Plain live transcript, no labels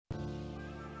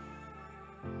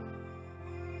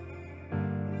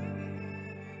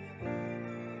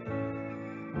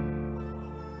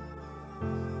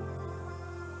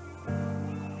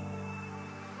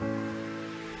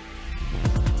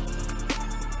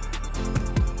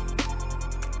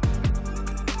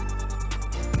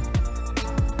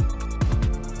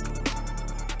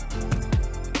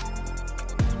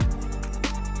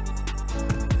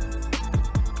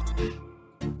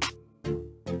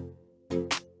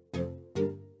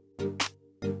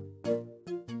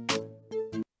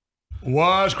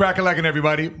What's cracking like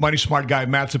everybody? Money Smart Guy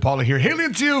Matt Cipolla here,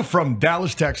 hailing to you from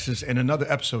Dallas, Texas, and another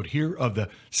episode here of the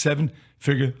 7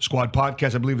 Figure Squad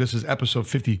podcast. I believe this is episode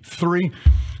 53.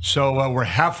 So we're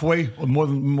halfway, more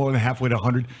than halfway to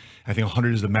 100. I think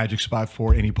 100 is the magic spot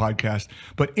for any podcast.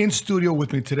 But in studio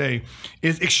with me today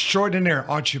is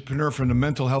extraordinaire entrepreneur from the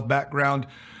mental health background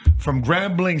from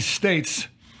Grambling States.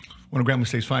 One of Grambling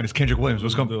State's finest, Kendrick Williams.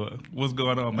 What's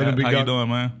going on, man? How you doing,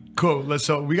 man? Cool.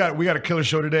 So we got a killer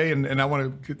show today, and I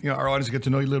want to our audience to get to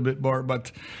know you a little bit more.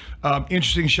 But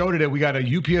interesting show today. We got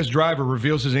a UPS driver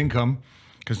reveals his income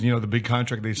because the big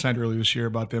contract they signed earlier this year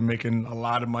about them making a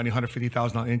lot of money,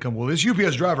 $150,000 income. Well, this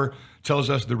UPS driver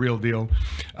tells us the real deal.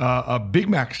 Big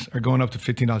Macs are going up to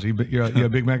 $15. You're a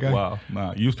Big Mac guy? Wow,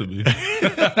 nah, used to be.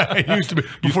 Used to be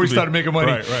before he started making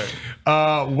money.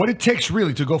 Right. What it takes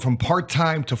really to go from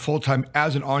part-time to full-time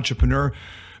as an entrepreneur.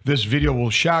 This video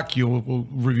will shock you. We'll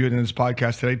review it in this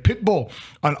podcast today. Pitbull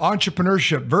on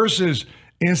entrepreneurship versus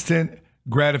instant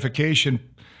gratification.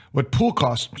 What pool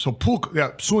costs. So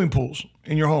swimming pools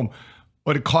in your home.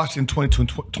 What it costs in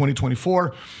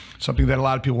 2024. Something that a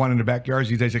lot of people want in their backyards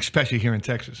these days, especially here in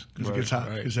Texas. Because it gets hot.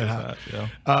 Right. It's that hot. Yeah.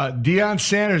 Deion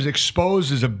Sanders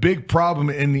exposed as a big problem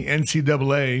in the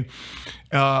NCAA.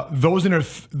 Those in their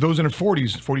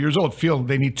 40s, 40 years old, feel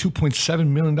they need $2.7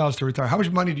 million to retire. How much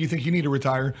money do you think you need to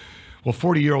retire? Well,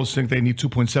 40-year-olds think they need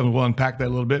 2.7. We'll unpack that a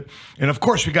little bit. And, of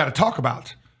course, we got to talk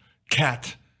about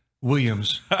Cat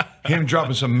Williams, him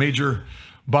dropping some major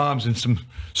bombs and some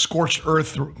scorched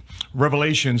earth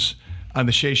revelations on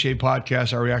the Shay Shay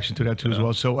podcast, our reaction to that too as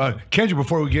well. So, Kendra,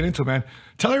 before we get into it, man,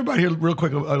 tell everybody here real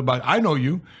quick about, I know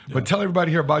you, but tell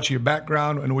everybody here about your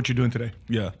background and what you're doing today.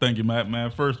 Yeah, thank you, Matt. Man,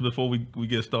 first, before we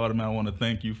get started, man, I want to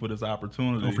thank you for this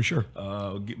opportunity. Oh, for sure.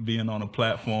 Being on a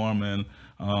platform, and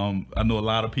I know a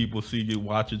lot of people see you,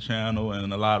 watch your channel,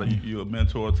 and a lot of you're a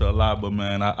mentor to a lot, but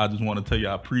man, I just want to tell you,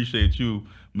 I appreciate you,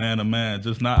 man to man,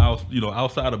 just not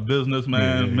outside of business,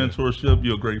 man, mentorship.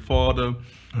 You're a great father.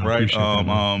 Right,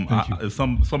 it's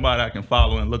somebody I can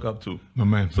follow and look up to. My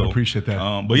man, so I appreciate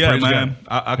that. But yeah, man,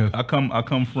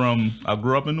 I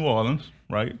grew up in New Orleans,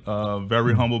 right?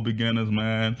 Very humble beginners,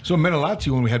 man. So it meant a lot to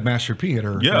you when we had Master P at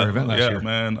our event last year. Yeah,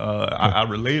 man. I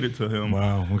related to him.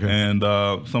 Wow. Okay. And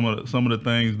some of the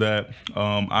things that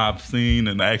I've seen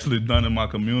and actually done in my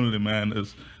community, man,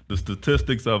 is the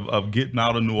statistics of getting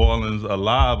out of New Orleans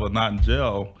alive or not in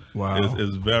jail. Wow.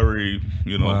 is very,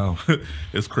 wow.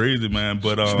 It's crazy, man.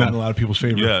 But it's not a lot of people's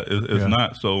favorite. Yeah, it's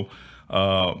not. So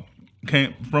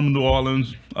came from New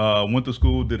Orleans, went to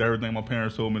school, did everything my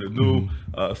parents told me to do,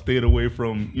 stayed away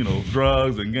from,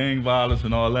 drugs and gang violence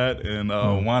and all that, and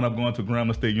wound up going to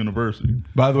Grambling State University.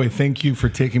 By the way, thank you for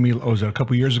taking me, was it a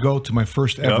couple years ago, to my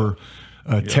first ever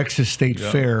Texas State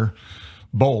Fair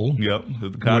Bowl. Yep,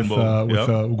 the Cotton Bowl.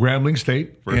 With Grambling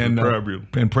State and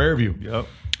Prairie View. Yep.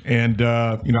 And,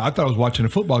 I thought I was watching a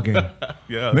football game.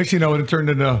 Yeah. Next thing you know, it turned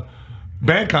into a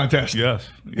band contest. Yes.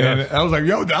 And I was like,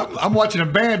 yo, I'm watching a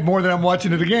band more than I'm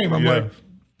watching the game. I'm like,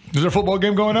 is there a football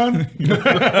game going on?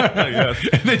 Yes.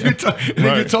 And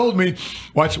then you told me,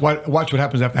 watch what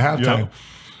happens after halftime. Yep.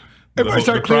 Everybody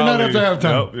started clearing out after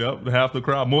halftime. Yep. Half the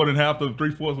crowd, more than half the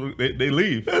 3/4, they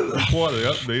leave.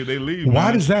 They leave. Why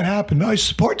man. does that happen? No,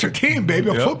 support your team, baby.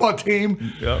 A football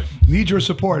team needs your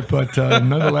support, but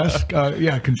nonetheless,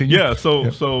 continue. Yeah. So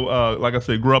like I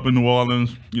said, grew up in New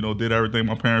Orleans. Did everything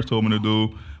my parents told me to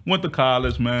do. Went to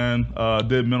college, man.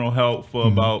 Did mental health for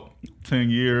about 10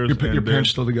 years. Your parents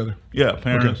still together? Yeah,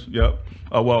 parents. Okay.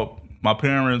 Yep. Well, my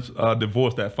parents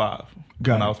divorced at 5.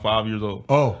 When I was 5 years old.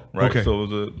 Oh, right. Okay. So it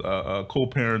was a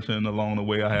co-parenting along the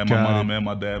way. I had my mom and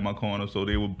my dad in my corner, so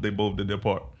they both did their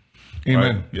part.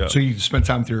 Amen. Right? Yeah. So you spent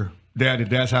time with your dad at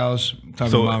dad's house.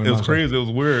 Time with mom. It was crazy. It was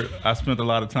weird. I spent a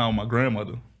lot of time with my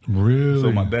grandmother. Really?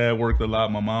 So my dad worked a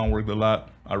lot. My mom worked a lot.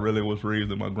 I really was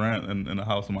raised in the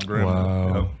house of my grandmother.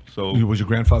 Wow. Yeah. So was your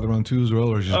grandfather around too as well,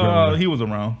 or just grandmother? He was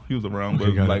around.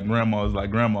 Okay, but like grandma was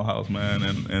like grandma house, man.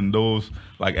 And those,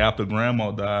 like, after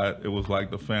grandma died, it was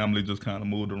like the family just kind of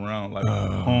moved around. Like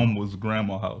home was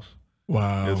grandma house.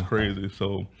 Wow. It's crazy.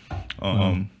 So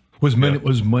was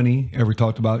money ever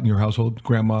talked about in your household?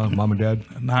 Grandma, mom and dad?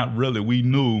 Not really. We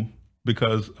knew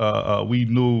because we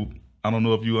knew. I don't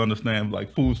know if you understand,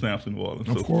 like, food stamps in New Orleans.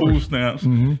 So food stamps,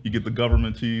 you get the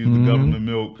government cheese, the government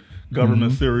milk,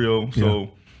 government cereal. So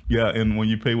and when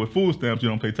you pay with food stamps, you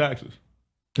don't pay taxes.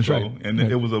 That's right. And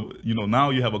it was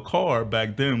now you have a card.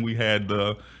 Back then we had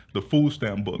the food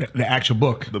stamp book, the actual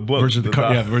book, the book versus the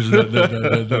card, versus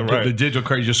the digital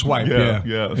card you just swipe.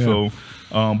 Yeah. So,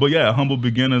 but humble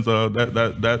beginners.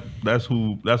 That's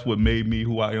what made me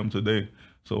who I am today.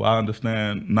 So I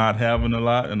understand not having a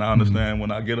lot, and I understand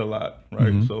when I get a lot,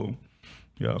 right? So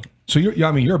Yeah. So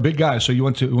you're a big guy. So you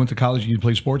went to college. You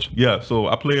played sports. Yeah. So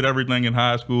I played everything in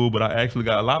high school, but I actually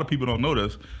got, a lot of people don't know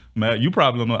this, Matt. You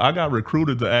probably don't know. I got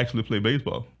recruited to actually play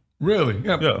baseball. Really?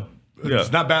 Yeah. Yeah. Yeah.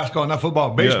 It's not basketball, not football,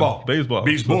 baseball. Yeah, baseball.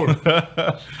 Baseball.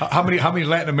 How many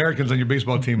Latin Americans on your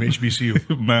baseball team,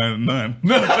 HBCU? Man, none.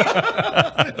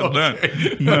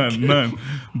 None.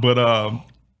 But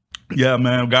yeah,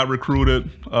 man, got recruited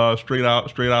straight out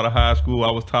of high school. I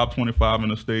was top 25 in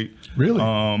the state. Really?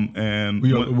 And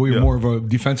were you more of a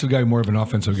defensive guy, more of an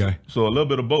offensive guy? So a little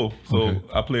bit of both. So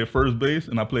I played first base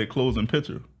and I played closing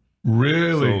pitcher.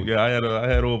 Really? So yeah, I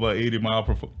had over 80 mile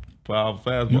per hour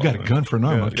fastball. You got a gun for an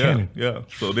arm, a cannon. Yeah.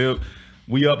 So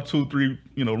we up 2-3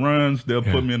 runs. They'll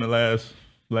put me in the last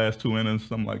 2 innings,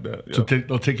 something like that. Yep. So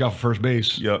they'll take you off first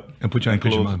base. Yep. And put you on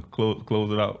pitching mound.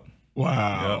 Close it out.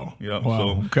 Wow. Yeah. Wow.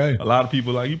 So okay. A lot of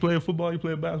people like, you play football, you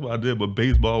play basketball. I did, but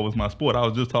baseball was my sport. I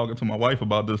was just talking to my wife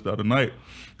about this the other night,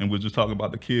 and we're just talking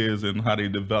about the kids and how they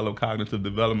develop cognitive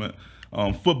development.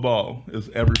 Football is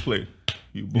every play.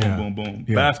 You boom, boom, boom.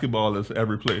 Yeah. Basketball is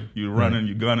every play. You're running,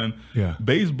 you're gunning. Yeah.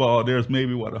 Baseball, there's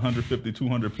maybe 150,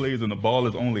 200 plays, and the ball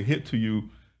is only hit to you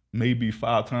maybe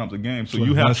 5 times a game. So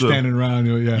you have to standing around.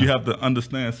 Yeah. You have to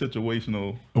understand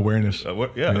situational awareness. So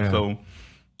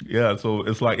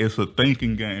it's like, it's a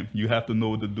thinking game. You have to know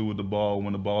what to do with the ball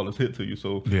when the ball is hit to you.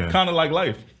 So kind of like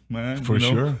life, man. For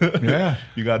sure. Yeah.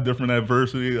 You got different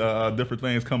adversity, different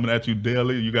things coming at you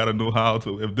daily. You got to know how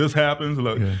to, if this happens,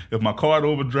 if my card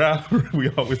overdraft, we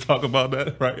always talk about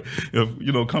that, right?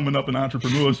 If, coming up in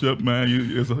entrepreneurship, man,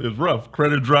 it's rough.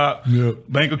 Credit drop,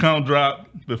 bank account drop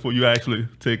before you actually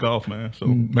take off, man. So,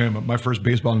 man, my first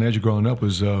baseball knowledge growing up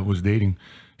was dating.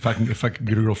 If I could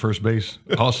get a girl first base,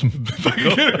 awesome. If I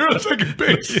could get a girl second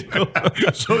base.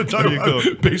 So talk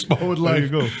about baseball with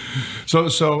life. There you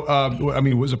So go. I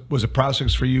mean, was a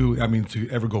process for you? I mean, to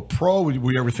ever go pro? Were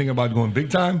you ever thinking about going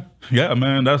big time? Yeah,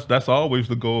 man. That's always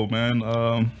the goal, man.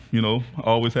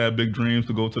 Always had big dreams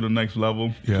to go to the next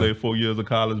level. Yeah. Played 4 years of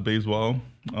college baseball.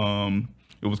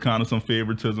 It was kind of some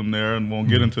favoritism there, and won't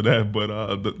get into that.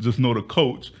 But just know the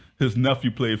coach. His nephew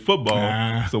played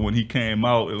football, so when he came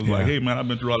out, it was like, hey, man, I've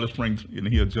been through all this spring, and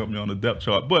he'll jump me on the depth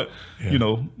chart. But,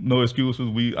 no excuses.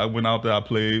 I went out there, I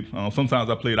played.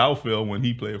 Sometimes I played outfield when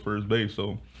he played first base.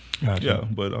 So, gotcha.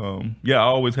 I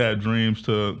always had dreams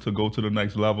to go to the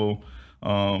next level.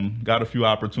 Got a few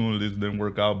opportunities, didn't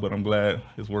work out, but I'm glad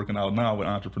it's working out now with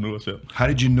entrepreneurship. How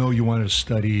did you know you wanted to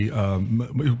study? Tell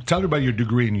me about your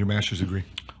degree and your master's degree.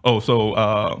 Oh,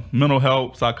 so mental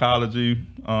health, psychology,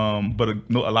 but a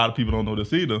lot of people don't know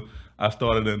this either. I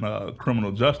started in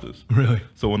criminal justice. Really?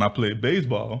 So when I played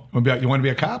baseball. You want to be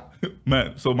a cop?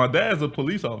 Man, so my dad's a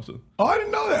police officer. Oh, I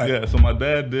didn't know that. Yeah, so my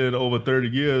dad did over 30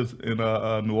 years in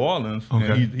New Orleans,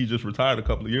 and he just retired a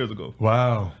couple of years ago.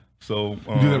 Wow. So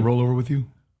you do that rollover with you?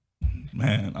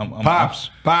 Man, Pops.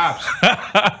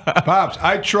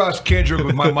 I trust Kendrick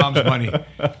with my mom's money.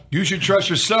 You should trust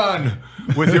your son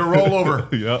with your rollover.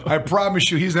 Yep. I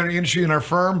promise you, he's in our industry in our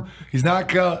firm. He's not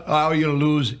gonna allow you to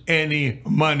lose any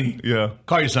money. Yeah.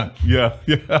 Call your son. Yeah.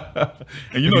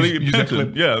 And he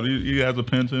pension. Yeah, he has a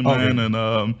pension, man,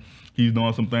 and he's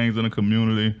doing some things in the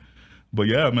community. But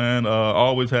yeah, man,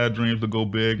 always had dreams to go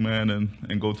big, man,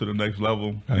 and go to the next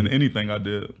level in anything I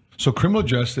did. So criminal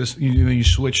justice, you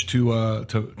switched to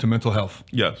mental health.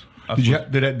 Yes.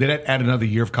 Did that add another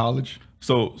year of college?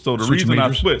 So the reason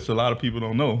I switched, a lot of people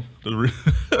don't know, the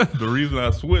reason I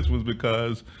switched was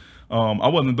because I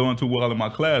wasn't doing too well in my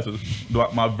classes.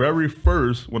 My very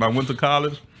first, when I went to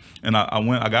college, and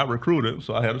I got recruited,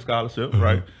 so I had a scholarship,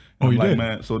 right? Oh, you did?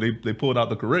 Man, so they pulled out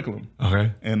the curriculum.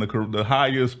 Okay. And the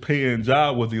highest paying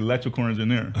job was electrical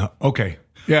engineer. Okay.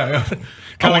 Yeah.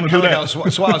 Kind of like how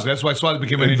Swazi. That's why Swazi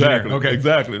became an engineer. Okay.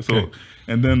 Exactly. So,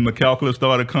 and then the calculus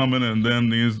started coming, and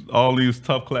then all these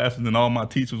tough classes, and all my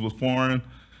teachers was foreign.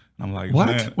 I'm like, what?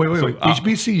 Man. Wait.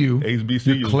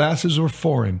 HBCU. Your classes were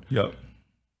foreign. Yep.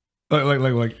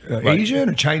 Like Asian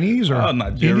or Chinese or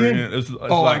Nigerian. Indian? It's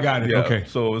I got it. Yeah. Okay.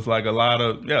 So it's like a lot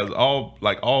of it's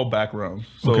all backgrounds.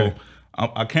 So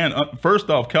I can't. First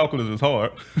off, calculus is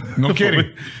hard. No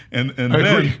kidding. and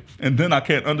then I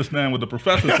can't understand what the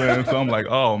professor's saying. So I'm like,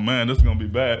 oh man, this is gonna be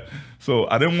bad. So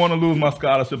I didn't want to lose my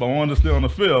scholarship. I wanted to stay on the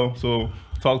field. So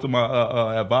talked to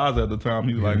my advisor at the time.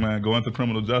 He was like, man, go into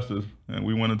criminal justice, and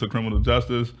we went into criminal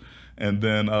justice. And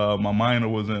then my minor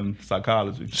was in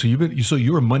psychology. So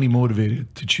you were money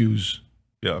motivated to choose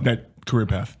that career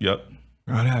path. Yep.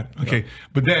 Right. Okay. Yep.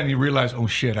 But then you realize, oh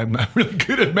shit, I'm not really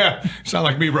good at math. Sound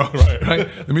like me, bro. Right.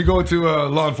 Let me go into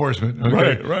law enforcement.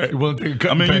 Okay? Right. You want to take a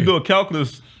cut? You do a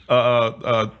calculus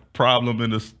problem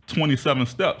in this 27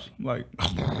 steps. Like,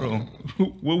 bro,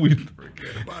 what we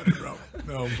forget about it, bro.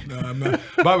 No, I'm not.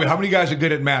 By the way, how many guys are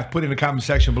good at math? Put it in the comment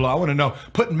section below. I want to know.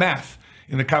 Put math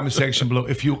in the comment section below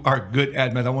if you are good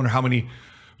at math. I wonder how many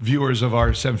viewers of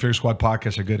our Seven Figure Squad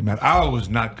podcast are good at math. I was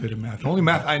not good at math. The only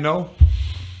math I know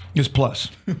is plus.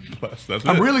 Plus, that's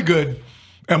I'm it. really good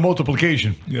at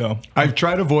multiplication. Yeah. I've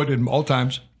tried to avoid it at all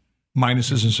times,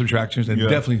 minuses and subtractions, and Yeah.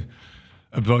 definitely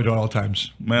avoid it at all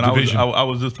times. Man, I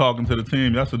was just talking to the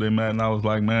team yesterday, man, and I was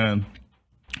like, man,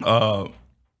 a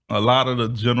lot of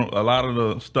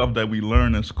the stuff that we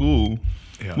learn in school,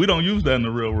 Yeah. we don't use that in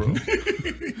the real world.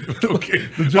 Okay.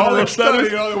 The general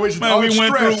studies, man,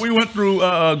 we went through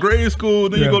grade school,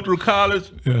 then Yeah. you go through college.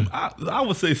 Yeah. I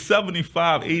would say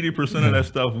 75, 80% of that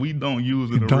stuff we don't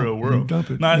use in the dump- real we world. dump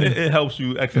it. Now, Yeah. it helps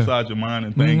you exercise your mind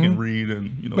and think and read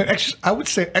and, you know. But I would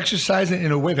say exercise it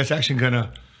in a way that's actually going to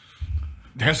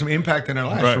have some impact in our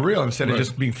lives Right. for real, instead of Right.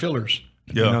 just being fillers.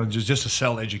 Yeah. You know, just to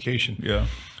sell education. Yeah.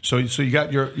 So you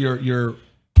got your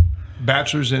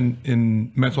bachelor's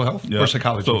in mental health Yeah. or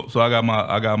psychology. So I got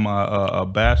my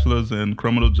bachelor's in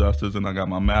criminal justice and I got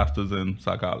my master's in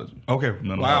psychology. Okay.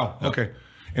 Mental Wow. health. Yeah. Okay.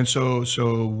 And so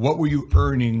what were you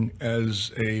earning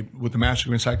with the master's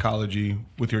degree in psychology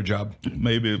with your job?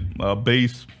 Maybe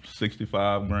base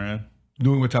 65 grand.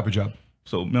 Doing what type of job?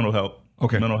 So mental health.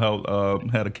 Okay. Mental health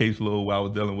had a caseload where I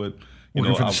was dealing with.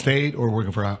 Working for the state or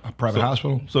working for a private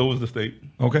hospital? So it was the state.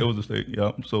 Okay. It was the state.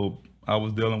 Yeah. So I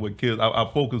was dealing with kids. I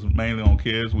focused mainly on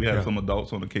kids. We had Yeah. some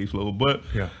adults on the caseload, but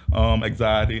Yeah.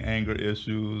 anxiety, anger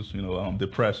issues,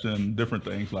 depression, different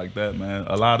things like that, man.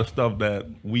 A lot of stuff that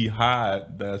we hide.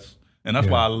 And that's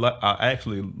why I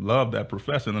actually love that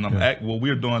profession. And what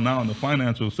we're doing now in the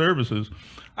financial services,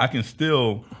 I can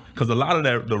still, because a lot of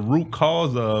that, the root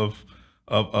cause of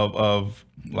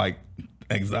like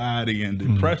anxiety and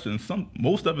depression,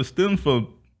 most of it stems from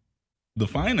the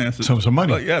finances. Some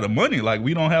money. Like, the money. Like,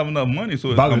 we don't have enough money.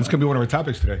 So By the way, this could be one of our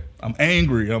topics today. I'm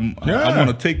angry. I want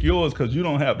to take yours because you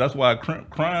don't have. That's why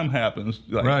crime happens.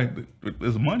 Like, Right.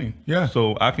 It's money. Yeah.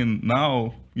 So I can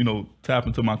now, tap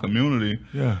into my community.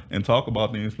 Yeah. And talk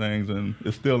about these things, and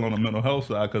it's still on the mental health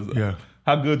side because. Yeah.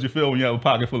 How good you feel when you have a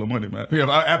pocket full of money, man? Yeah,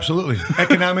 absolutely.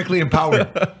 Economically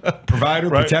empowered. Provider,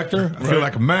 Right. protector. I feel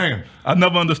like a man. I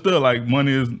never understood like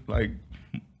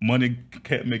money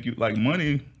can't make you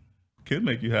money can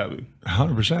make you happy.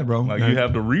 100%, bro. Like you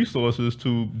have the resources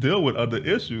to deal with other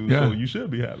issues, Yeah. so you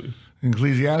should be happy. In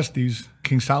Ecclesiastes,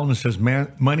 King Solomon says,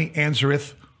 money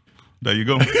answereth. There you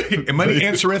go. And money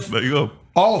answereth There you go.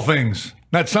 all things.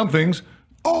 Not some things,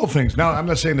 all things. Now, I'm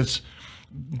not saying it's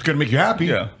going to make you happy,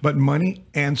 Yeah. but money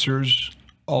answers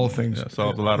all things. Yeah,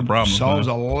 solves a lot of problems, Solves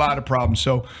man. a lot of problems.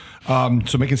 So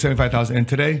making $75,000. And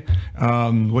today,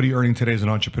 what are you earning today as an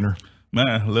entrepreneur?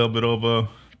 Man, a little bit over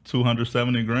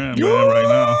 270 grand, man,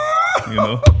 right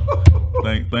now.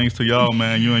 Thanks to y'all,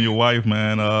 man. You and your wife,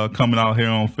 man, coming out here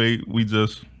on Fate. We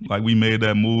made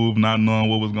that move, not knowing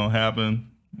what was gonna happen.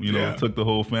 Yeah. Took the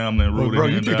whole family and Well, rooted bro,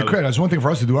 here you in take the Dallas. credit. It's one thing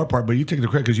for us to do our part, but you take the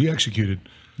credit because you executed.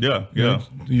 Yeah.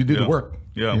 You did the Yeah. work.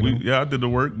 Yeah, I did the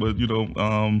work, but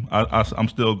I'm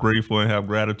still grateful and have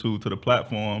gratitude to the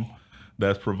platform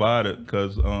that's provided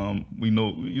because we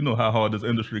know how hard this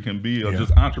industry can be, or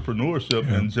just entrepreneurship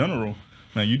in general.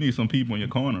 Man, you need some people in your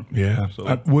corner. Yeah. So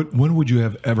When would you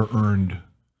have ever earned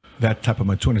that type of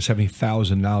money,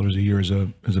 $270,000 a year as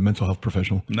a mental health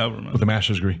professional never, man. with a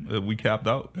master's degree? We capped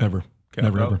out. Ever. Capped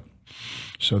Never, out. ever.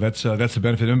 So that's the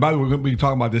benefit. And by the way, we're going to be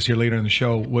talking about this here later in the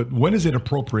show. When is it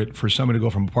appropriate for somebody to go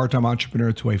from a part-time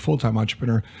entrepreneur to a full-time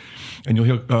entrepreneur? And you'll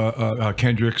hear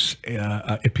Kendrick's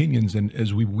opinions and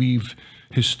as we weave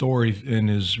his story and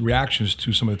his reactions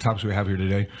to some of the topics we have here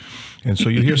today. And so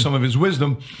you'll hear some of his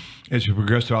wisdom as we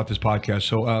progress throughout this podcast.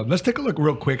 So let's take a look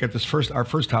real quick at our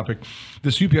first topic,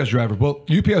 this UPS driver. Well,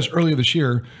 UPS earlier this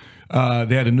year,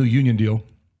 they had a new union deal.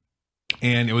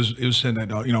 And it was saying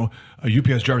that, a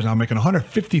UPS driver is now making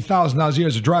 $150,000 a year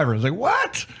as a driver. It's like,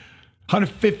 what?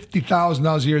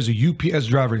 $150,000 a year as a UPS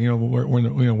driver.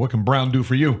 What can Brown do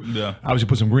for you? Yeah. Obviously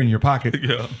put some green in your pocket.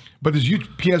 Yeah. But this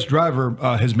UPS driver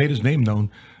has made his name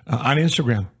known on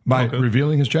Instagram by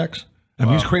revealing his checks. I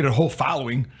mean, he's created a whole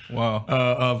following. Wow.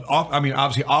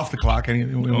 Obviously off the clock,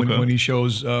 and when he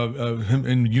shows him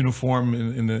in uniform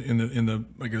in the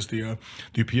I guess the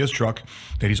UPS truck,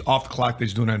 that he's off the clock, that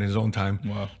he's doing that in his own time.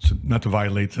 Wow. So not to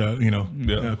violate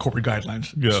corporate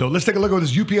guidelines. Yeah. So let's take a look at what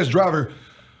this UPS driver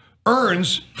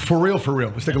earns for real.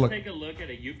 Let's take a look. Take a look at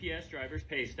a UPS driver's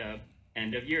pay stub,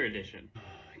 end of year edition.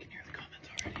 I can hear the comments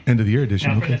already. End of the year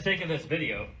edition. Now, for Okay. the sake of this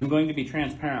video, I'm going to be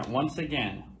transparent once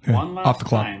again, Okay, one off last the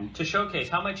clock. time, to showcase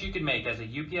how much you can make as a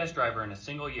UPS driver in a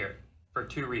single year. for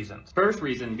two reasons. First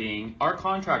reason being, our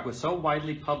contract was so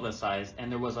widely publicized and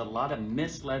there was a lot of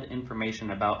misled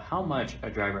information about how much a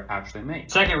driver actually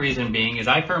makes. Second reason being is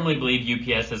I firmly believe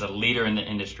UPS is a leader in the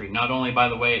industry, not only by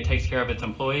the way it takes care of its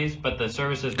employees, but the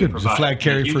services we Good. It's a provide. flag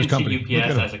carrier for his company. If you can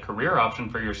see UPS as a career option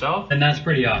for yourself, and that's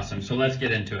pretty awesome. So let's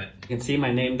get into it. You can see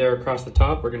my name there across the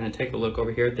top. We're going to take a look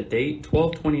over here at the date,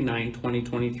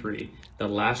 12/29/2023. The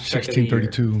last check of the year.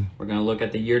 1632. We're going to look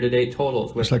at the year-to-date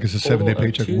totals. Looks like it's a 7-day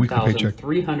paycheck, a weekly paycheck.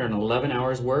 311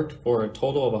 hours worked for a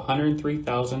total of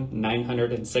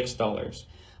 $103,906.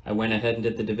 I went ahead and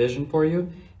did the division for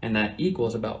you, and that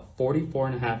equals about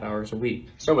 44.5 hours a week.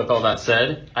 So with all that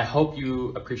said, I hope you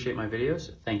appreciate my videos.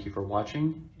 Thank you for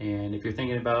watching. And if you're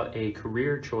thinking about a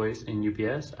career choice in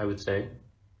UPS, I would say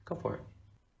go for it.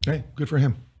 Hey, good for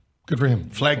him. Good for him.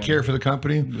 Flag carrier for the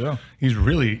company. Yeah. He's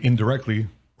really indirectly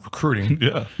recruiting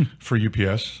Yeah. for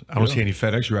UPS. I don't see any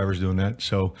FedEx drivers doing that.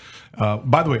 So,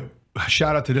 by the way,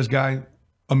 shout out to this guy.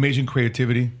 Amazing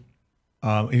creativity.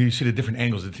 And you see the different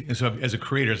angles. And so as a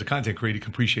creator, as a content creator, you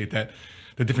can appreciate that.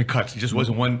 The different cuts. It just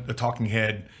wasn't a talking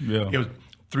head. Yeah. It was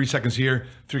 3 seconds here,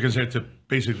 3 seconds there to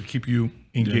basically keep you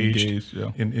engaged yeah.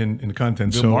 in the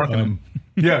content. Good So, marketing.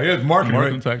 yeah, marketing, Marketing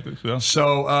right? tactics, yeah.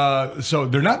 So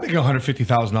they're not making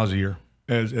 $150,000 a year,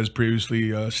 as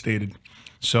previously stated.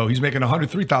 So he's making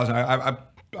 $103,000.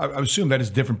 I assume that is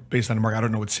different based on the market. I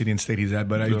don't know what city and state he's at,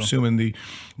 but I assume in the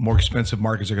more expensive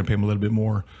markets they're going to pay him a little bit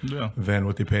more than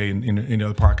what they pay in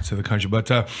other pockets of the country. But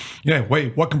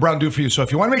wait, what can Brown do for you? So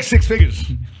if you want to make 6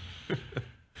 figures.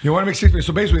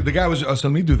 So basically, the guy was. So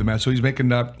let me do the math. So he's making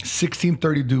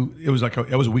 $1,632. It was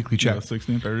it was a weekly check. Yeah,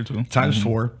 1632 times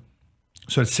 4.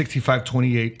 So it's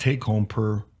 $65.28 take home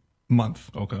per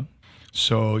month. Okay.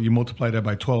 So you multiply that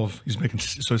by 12. He's making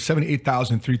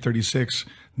 $78,336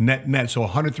 net. So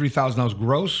 $103,000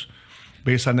 gross,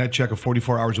 based on that check of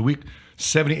 44 hours a week.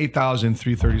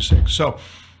 $78,336. So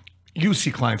you see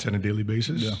clients on a daily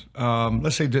basis. Yeah.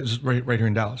 Let's say this is right here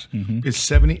in Dallas. Is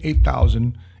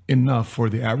 $78,000 enough for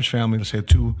the average family? Let's say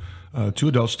two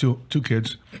adults, two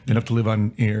kids, enough to live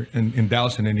on here in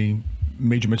Dallas and any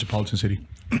major metropolitan city.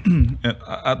 And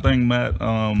I think, Matt,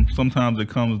 sometimes it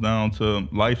comes down to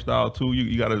lifestyle too.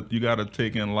 You gotta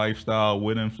take in lifestyle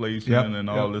with inflation and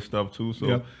all this stuff too.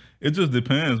 So it just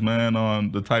depends, man,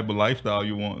 on the type of lifestyle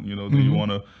you want. Do you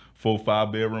want a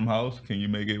 4-5 bedroom house? Can you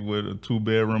make it with a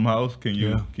 2-bedroom house? Can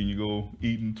you go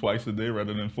eating twice a day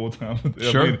rather than 4 times a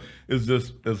day? Sure. I mean,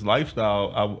 it's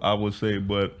lifestyle, I would say,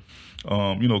 but.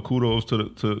 Kudos to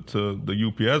the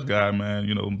UPS guy, man.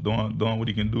 Doing what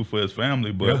he can do for his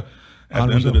family. But at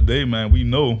the end of the day, man, we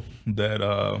know that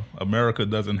America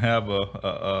doesn't have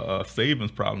a savings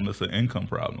problem; it's an income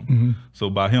problem. So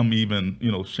by him even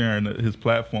sharing his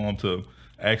platform to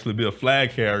actually be a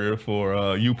flag carrier for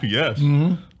UPS,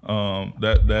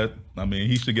 that I mean,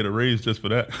 he should get a raise just for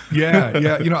that. Yeah.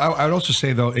 I'd also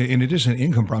say though, and it is an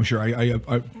income problem. Sure, I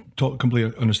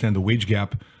completely understand the wage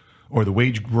gap. Or the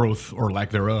wage growth or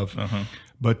lack thereof.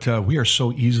 But we are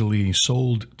so easily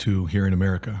sold to here in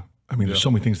America. I mean, there's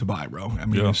so many things to buy, bro. I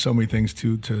mean, there's so many things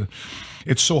to.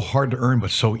 It's so hard to earn,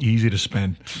 but so easy to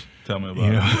spend. Tell me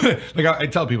about it. Like I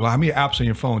tell people, how many apps on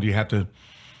your phone do you have to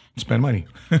spend money?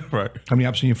 Right. How many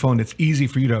apps on your phone? It's easy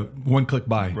for you to one-click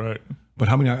buy. Right. But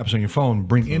how many apps on your phone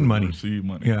bring in money? Receive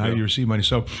money. Yeah, you receive money.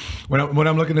 So when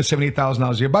I'm looking at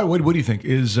 $78,000 a year, by the way, what do you think?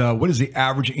 What is the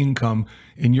average income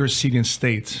in your city and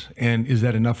state? And is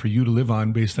that enough for you to live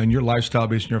on based on your lifestyle,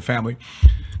 based on your family?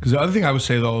 Because the other thing I would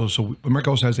say, though, so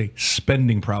America also has a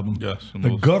spending problem. Yes.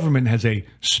 The government has a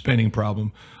spending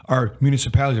problem. Our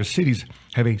municipalities, our cities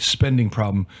have a spending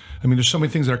problem. I mean, there's so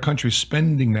many things that our country is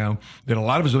spending now that a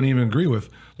lot of us don't even agree with.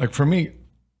 Like for me,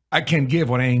 I can't give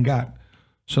what I ain't got.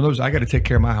 So I got to take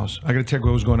care of my house. I got to take care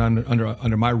of what's going on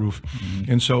under my roof.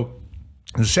 And so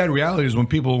the sad reality is when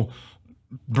people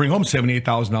bring home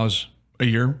 $78,000 a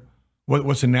year,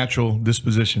 what's the natural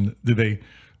disposition? Do they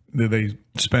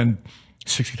spend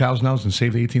 $60,000 and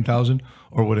save the $18,000,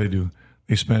 or what do they do?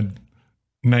 They spend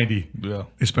 90. Yeah.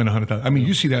 They spend 100,000. I mean,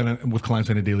 you see that with clients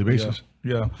on a daily basis.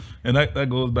 Yeah. And that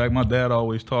goes back. My dad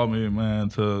always taught me, man,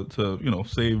 to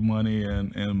save money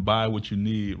and buy what you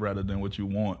need rather than what you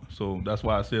want. So that's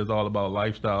why I say it's all about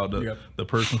lifestyle. The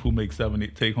person who makes 70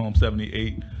 take home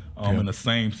 78 in the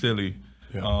same city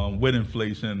with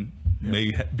inflation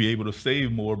may be able to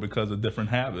save more because of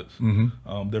different habits,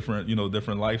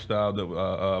 different lifestyle.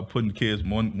 That putting kids.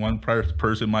 One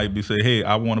person might be say, hey,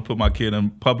 I want to put my kid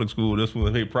in public school. This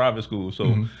one, hey, private school.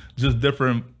 So just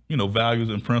different values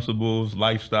and principles,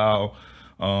 lifestyle.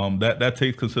 That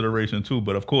takes consideration too.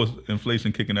 But of course,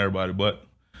 inflation kicking everybody butt.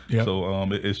 Yep. So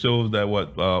it shows that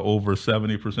over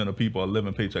 70% of people are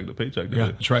living paycheck to paycheck today.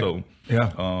 Yeah, that's right. So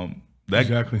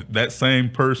Exactly. that same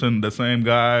person, the same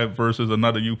guy versus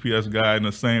another UPS guy in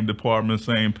the same department,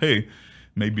 same pay,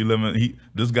 may be living.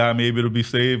 This guy may be able to be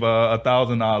save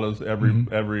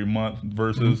 $1,000 every month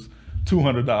versus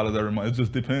 $200 every month. It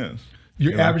just depends.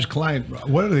 Your average client,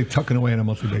 what are they tucking away on a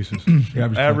monthly basis?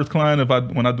 Your average client,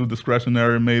 when I do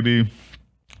discretionary, maybe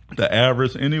the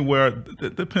average anywhere.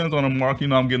 It depends on the market. You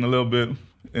know, I'm getting a little bit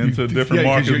into different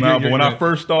markets now. But when I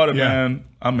first started, man,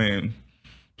 I mean,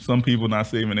 some people not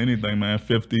saving anything, man.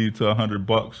 $50 to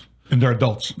 $100. And they're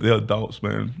adults. They're adults,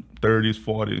 man. 30s,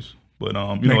 40s. But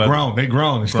they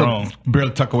grown. They still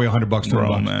barely tuck away $100,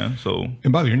 $200, man. So,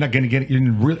 and by the way, you're not going to get it.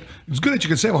 It's good that you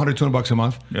can save $100, $200 a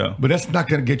month. Yeah. But that's not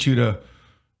going to get you to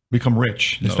become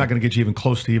rich. It's not going to get you even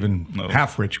close to even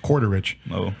half rich, quarter rich.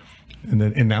 No. And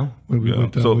now,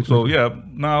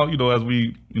 now as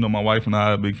we, my wife and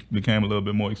I became a little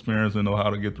bit more experienced and know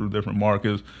how to get through different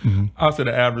markets. I'll say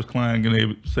the average client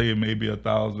can save maybe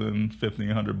 $1,000,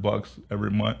 $1,500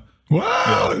 every month.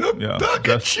 Wow! Look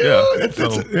at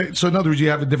you. So in other words, you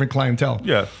have a different clientele.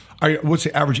 Yeah. What's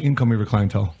the average income of your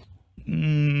clientele?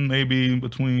 Maybe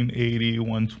between 80,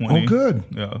 120. Oh, good.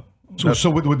 Yeah. So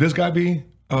would this guy be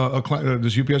a client?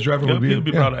 This UPS driver would be? He'd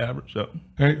be about average. Yeah.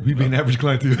 He'd be an average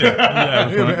client too.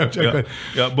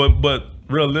 But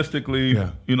realistically,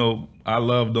 I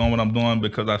love doing what I'm doing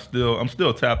because I'm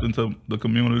still tapped into the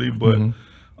community, but.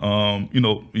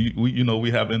 We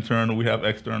have internal, we have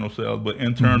external sales, but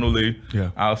internally,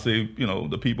 I'll say,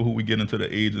 the people who we get into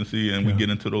the agency and we get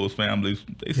into those families,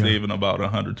 they saving about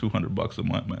 $100, $200 a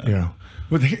month, man. Yeah.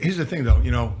 But here's the thing, though.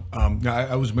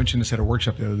 I was mentioning this at a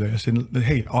workshop the other day. I said,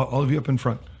 hey, all of you up in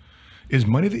front, is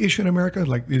money the issue in America?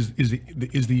 Like, is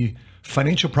the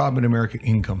financial problem in America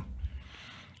income?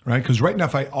 Right? Because right now,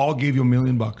 if I all gave you $1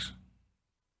 million.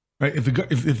 Right?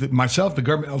 If myself, the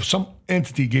government, of some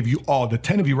entity gave you all, the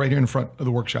 10 of you right here in front of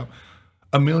the workshop,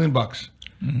 $1 million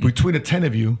between the 10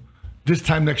 of you, this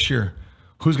time next year,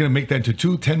 who's going to make that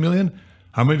into 10 million?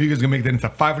 How many of you guys going to make that into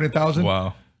 500,000?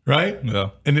 Wow. Right? Yeah.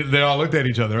 And they all looked at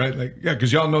each other, right? Like,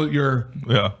 because y'all know your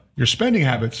spending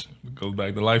habits. It goes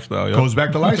back to lifestyle. Yeah. Goes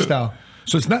back to lifestyle.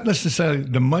 So it's not necessarily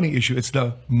the money issue; it's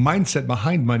the mindset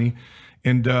behind money.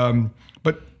 And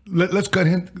but let's go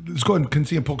ahead and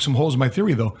continue and poke some holes in my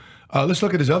theory, though. Let's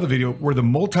look at this other video where the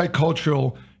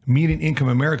multicultural median income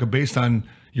in America based on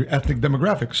your ethnic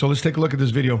demographic. So let's take a look at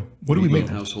this video. What do we make?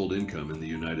 Household income in the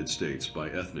United States by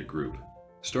ethnic group.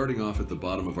 Starting off at the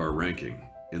bottom of our ranking,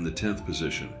 in the 10th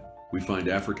position, we find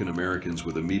African Americans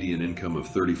with a median income of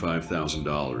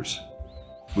 $35,000.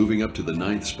 Moving up to the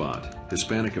 9th spot,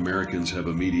 Hispanic Americans have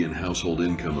a median household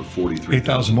income of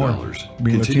 $43,000.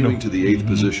 Continuing to the 8th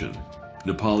position,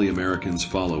 Nepali Americans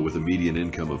follow with a median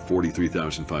income of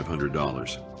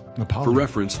 $43,500. For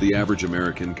reference, the average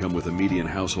American come with a median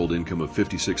household income of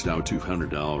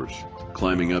 $56,200.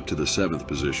 Climbing up to the 7th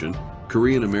position,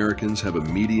 Korean Americans have a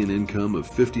median income of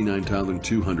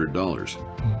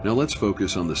 $59,200. Now let's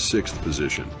focus on the 6th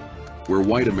position, where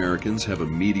white Americans have a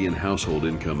median household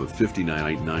income of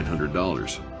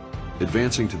 $59,900.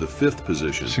 Advancing to the 5th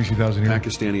position,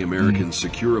 Pakistani Americans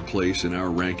secure a place in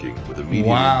our ranking with a median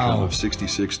income of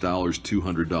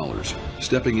 $66,200.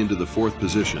 Stepping into the 4th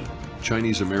position,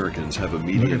 Chinese Americans have a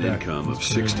median income of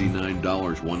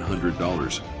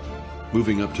 $69,100.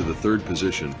 Moving up to the 3rd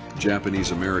position, Japanese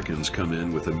Americans come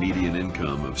in with a median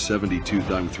income of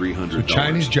 $72,300. So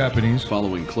Chinese, Japanese.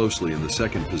 Following closely in the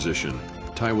 2nd position,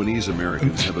 Taiwanese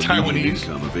Americans have a median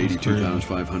income of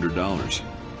 $82,500.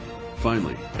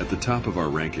 Finally, at the top of our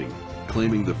ranking,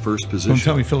 claiming the 1st position, don't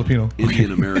tell me Filipino.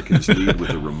 Indian Americans lead with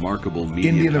a remarkable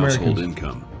median household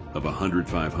income of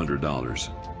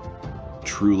 $105,000.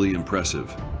 Truly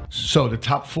impressive. So the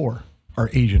top 4 are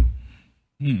Asian.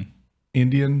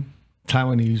 Indian,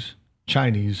 Taiwanese,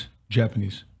 Chinese,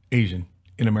 Japanese, Asian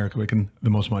in America making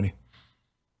the most money.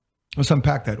 Let's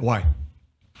unpack that. Why?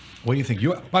 What do you think?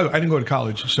 By the way, I didn't go to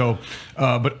college, so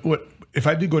but if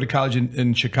I did go to college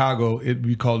in Chicago, it'd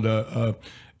be called a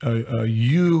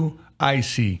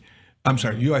UIC. I'm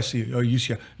sorry, UIC or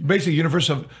UCI. Basically,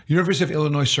 University of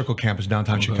Illinois Circle Campus,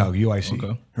 downtown Chicago,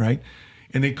 UIC, right?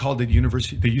 And they called it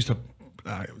University. They used to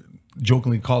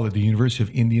jokingly call it the University of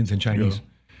Indians and Chinese,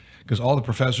 because all the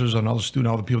professors and all the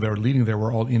students, all the people that were leading there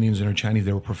were all Indians and Chinese.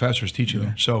 They were professors teaching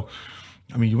there. So,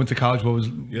 I mean, you went to college. What was?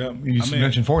 You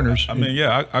mentioned foreigners.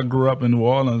 I grew up in New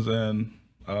Orleans, and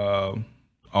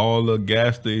all the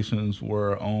gas stations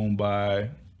were owned by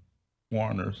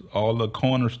foreigners. All the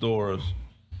corner stores,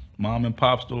 mom and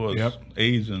pop stores,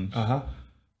 Asians.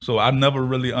 So I never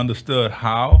really understood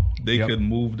how they could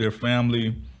move their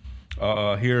family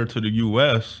here to the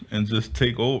U.S. and just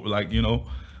take over, like, you know.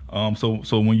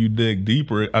 So when you dig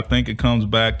deeper, I think it comes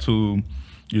back to,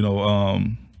 you know,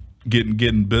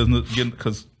 getting business,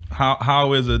 because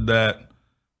how is it that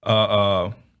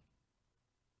our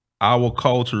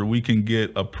culture, we can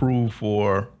get approved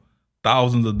for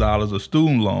thousands of dollars of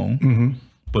student loan,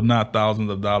 but not thousands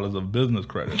of dollars of business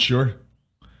credit? Sure.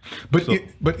 But So-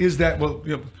 but is that, well,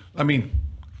 you know, I mean,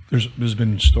 there's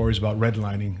been stories about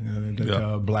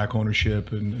redlining, black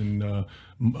ownership and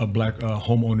black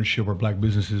home ownership, or black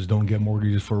businesses don't get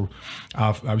mortgages for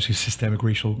obviously systemic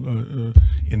racial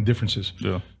indifferences.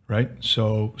 Yeah. Right.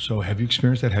 So have you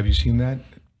experienced that? Have you seen that?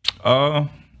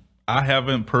 I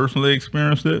haven't personally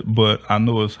experienced it, but I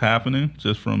know it's happening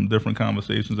just from different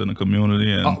conversations in the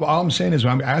community. And All I'm saying is,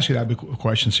 I'm asking you that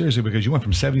question seriously because you went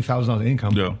from $70,000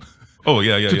 income yeah. Oh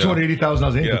yeah, to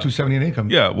 $280,000 income, Yeah. $270 in income.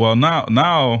 Yeah, well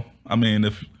now, I mean,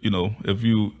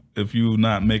 if you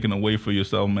not making a way for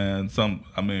yourself, man,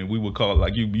 we would call it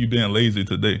like you being lazy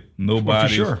today.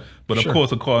 Nobody, sure. But Sure. of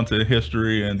course, according to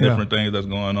history and different things that's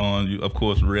going on, of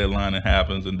course, redlining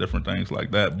happens and different things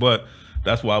like that. But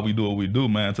that's why we do what we do,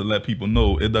 man, to let people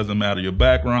know it doesn't matter your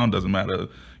background, doesn't matter,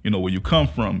 you know, where you come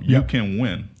from, you can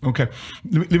win. Okay.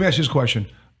 Let me ask you this question.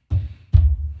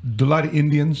 Do a lot of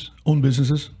Indians own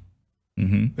businesses?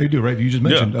 Mm-hmm. They do, right? You just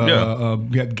mentioned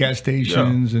gas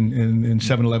stations and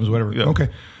 7-Elevens, whatever. Yeah. Okay.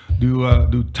 Do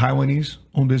Taiwanese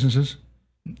own businesses?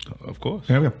 Of course.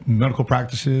 Yeah, we have medical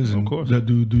practices. And course.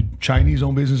 Do Chinese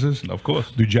own businesses? Of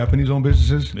course. Do Japanese own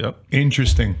businesses? Yep.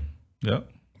 Interesting. Yep.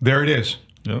 There it is.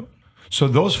 Yep. So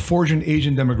those forging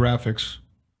Asian demographics,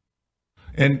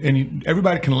 and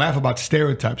everybody can laugh about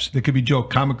stereotypes. There could be joke.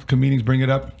 Comic comedians bring it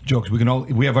up. Jokes.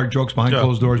 We have our jokes behind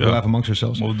closed doors. We laugh amongst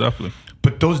ourselves. Most definitely.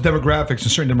 But those demographics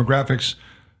and certain demographics,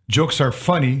 jokes are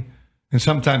funny and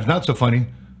sometimes not so funny,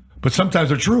 but sometimes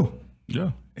they're true.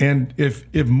 Yeah. And if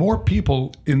more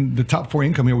people in the top 4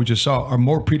 income here we just saw are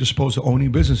more predisposed to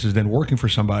owning businesses than working for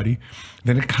somebody,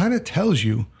 then it kind of tells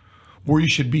you where you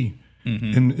should be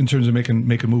in terms of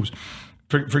making moves.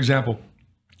 For example,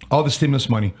 all the stimulus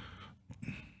money,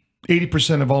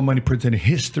 80% of all money printed in the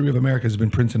history of America has been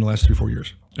printed in the last 3-4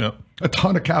 years. Yep. A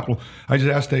ton of capital. I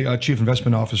just asked a chief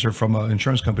investment officer from an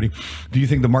insurance company, do you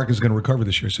think the market is going to recover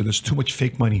this year? So there's too much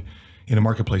fake money in the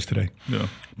marketplace today. Yeah.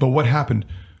 But what happened?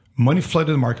 Money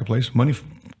flooded the marketplace. Money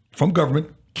from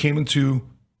government came into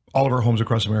all of our homes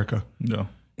across America. Yeah.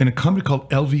 And a company called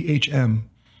LVHM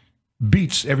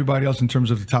beats everybody else in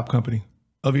terms of the top company.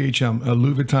 LVHM,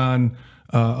 Louis Vuitton,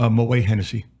 Moet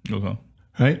Hennessy. Okay.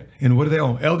 Right? And what do they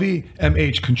own?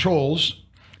 LVMH controls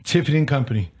Tiffany &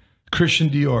 Company, Christian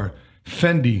Dior,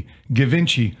 Fendi,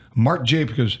 Givenchy, Marc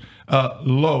Jacobs,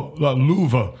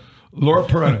 Louvre, Laura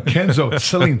Perana, Kenzo,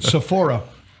 Celine, Sephora,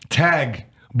 Tag,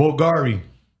 Bulgari,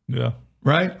 Yeah.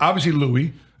 right? Obviously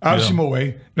Louis, obviously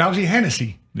Moet, and obviously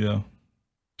Hennessy. Yeah.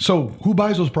 So who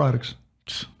buys those products?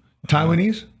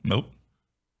 Taiwanese? Nope.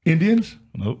 Indians?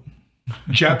 Nope.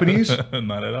 Japanese?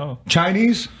 Not at all.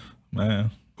 Chinese? Man.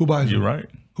 Who buys them? You're right.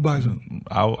 Who buys them?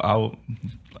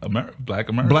 Black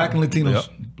Americans. Black and Latinos. Yep.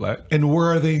 Black. And where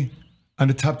are they on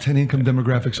the top 10 income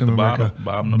demographics in America?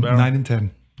 Bottom of the barrel. 9 and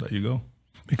 10. There you go.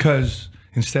 Because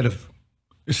instead of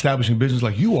establishing business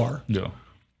like you are, Yeah.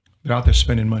 they're out there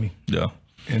spending money. Yeah.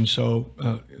 And so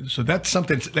that's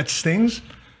something that stings,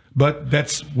 but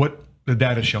that's what the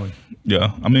data's showing.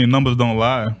 Yeah. I mean, numbers don't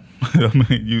lie. I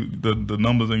mean, the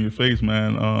numbers in your face,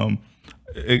 man.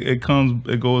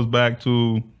 It goes back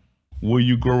to where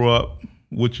you grow up,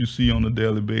 what you see on a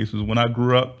daily basis. When I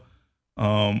grew up,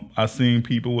 I seen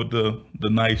people with the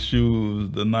nice shoes,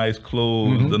 the nice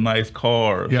clothes, the nice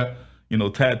cars, Yeah. you know,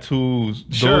 tattoos.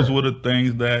 Sure. Those were the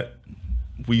things that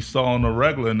we saw on the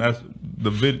regular, and that's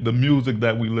the music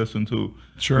that we listen to.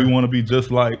 Sure. We want to be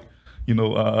just like, you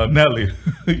know, Nelly,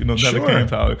 you know, Nelly Sure.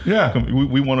 Cantile. Yeah.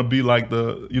 We want to be like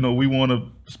we want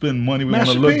to spend money. We want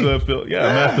to Master look P. good. Feel,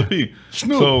 Master P.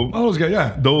 Snoop, So all those guys,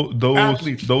 yeah.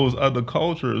 Athletes. those other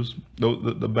cultures,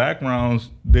 the backgrounds,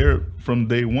 they're from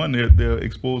day one. They're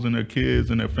exposing their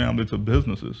kids and their family to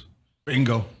businesses.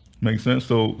 Bingo. Makes sense.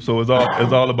 So it's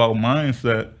all about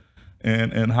mindset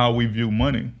and how we view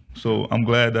money. So I'm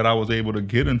glad that I was able to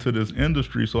get into this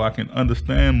industry so I can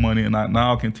understand money, and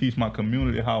now I can teach my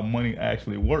community how money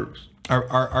actually works.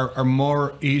 Are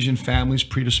more Asian families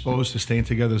predisposed to staying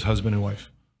together as husband and wife?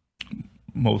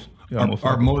 Most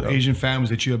Are more Asian families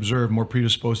that you observe more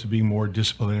predisposed to being more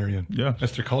disciplinarian? Yeah.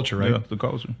 That's their culture, right? Yeah, the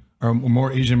culture. Are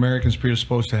more Asian Americans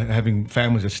predisposed to having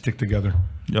families that stick together?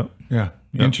 Yep. Yeah.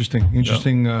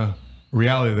 Interesting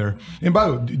reality there. And by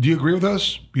the way, do you agree with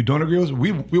us? You don't agree with us?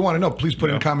 We want to know. Please put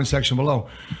it in the comment section below.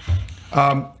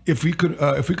 If we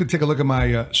could take a look at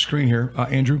my screen here,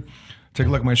 Andrew, take a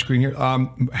look at my screen here.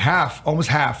 Almost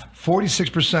half,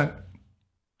 46%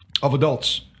 of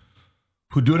adults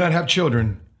who do not have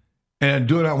children and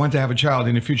do not want to have a child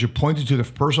in the future pointed to the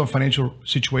personal financial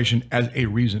situation as a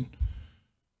reason.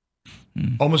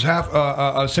 Almost half,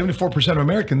 74% of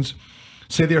Americans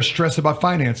say they are stressed about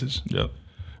finances. Yep.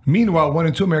 Meanwhile, 1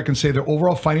 in 2 Americans say their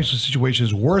overall financial situation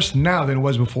is worse now than it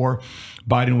was before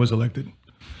Biden was elected.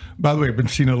 By the way, I've been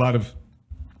seeing a lot of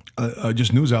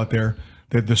just news out there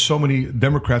that there's so many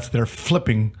Democrats that are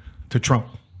flipping to Trump.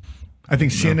 I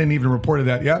think CNN even reported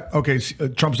that. Yeah, okay,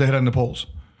 Trump's ahead on the polls.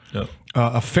 Yep.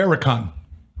 Farrakhan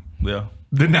Yeah.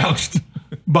 denounced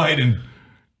Biden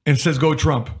and says, go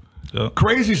Trump. Yep.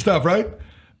 Crazy stuff, right?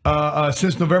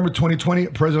 Since November 2020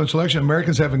 presidential election,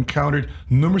 Americans have encountered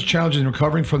numerous challenges in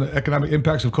recovering from the economic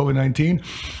impacts of COVID-19.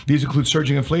 These include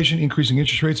surging inflation, increasing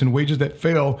interest rates, and wages that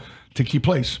fail to keep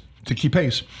pace.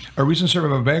 A recent survey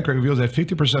by Bankrate reveals that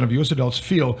 50% of U.S. adults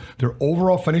feel their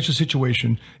overall financial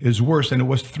situation is worse than it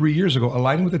was 3 years ago,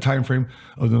 aligning with the time frame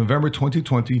of the November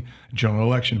 2020 general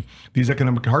election. These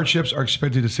economic hardships are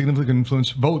expected to significantly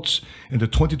influence votes in the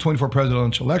 2024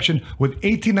 presidential election, with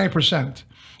 89%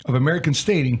 of Americans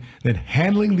stating that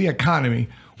handling the economy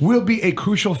will be a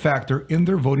crucial factor in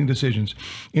their voting decisions.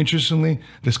 Interestingly,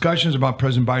 discussions about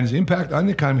President Biden's impact on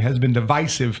the economy has been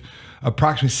divisive.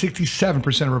 Approximately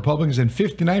 67% of Republicans and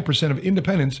 59% of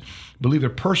independents believe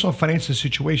their personal financial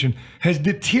situation has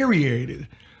deteriorated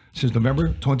since November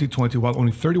 2020, while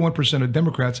only 31% of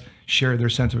Democrats share their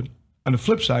sentiment. On the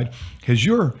flip side, has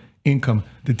your income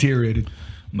deteriorated?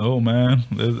 No, man.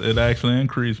 It actually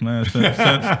increased, man.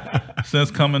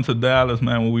 Since coming to Dallas,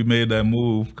 man, when we made that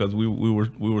move, because we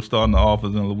were starting the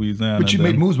office in Louisiana. But you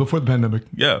made moves before the pandemic.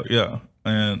 Yeah,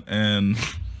 and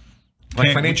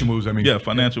like financial moves, I mean. Yeah,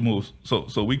 financial moves.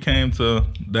 So we came to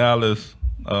Dallas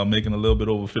making a little bit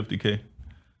over $50K.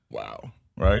 Wow.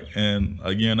 Right, and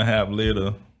a year and a half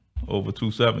later, over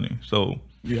 270. So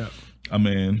yeah. I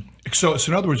mean, so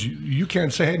in other words, you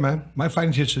can't say, hey, man, my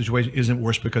financial situation isn't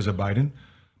worse because of Biden.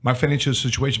 My financial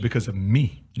situation because of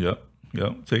me. Yep,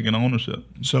 taking ownership.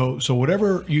 So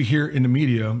whatever you hear in the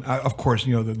media, of course,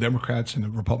 you know, the Democrats and the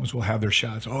Republicans will have their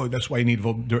shots. Oh, that's why you need to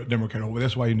vote Democrat. Oh,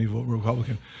 that's why you need to vote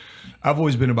Republican. I've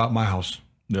always been about my house.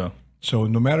 Yeah. So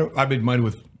no matter, I made money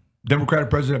with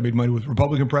Democratic president, I made money with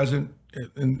Republican president,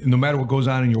 and no matter what goes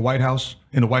on in the White House,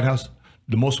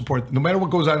 the most important, no matter what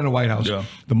goes on in the White House,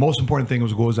 the most important thing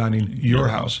is what goes on in your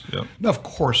house. Yeah. Now, of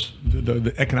course,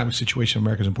 the economic situation in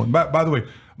America is important. By the way,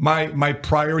 my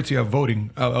priority of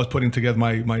voting, I was putting together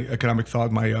my economic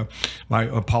thought,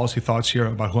 my policy thoughts here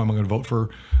about who I'm going to vote for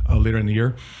later in the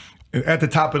year. At the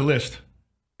top of the list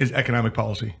is economic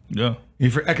policy. Yeah.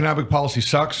 If your economic policy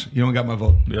sucks, you don't got my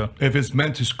vote. Yeah. If it's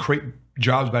meant to create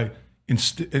jobs by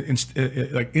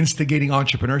instigating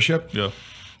entrepreneurship,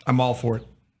 I'm all for it.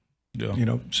 Yeah. You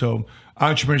know, so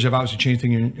entrepreneurs have obviously changed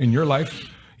things in your life.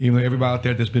 Even though everybody out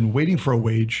there that's been waiting for a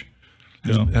wage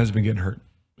has been getting hurt.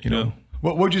 You know,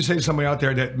 what would you say to somebody out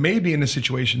there that may be in this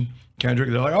situation,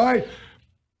 Kendrick? They're like, all right,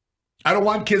 I don't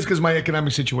want kids because of my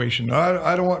economic situation.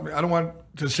 I don't want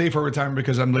to save for retirement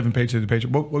because I'm living paycheck to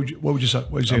paycheck. What would you say?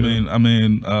 I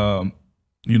mean,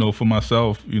 you know, for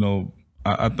myself, you know,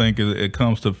 I think it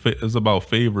comes to it's about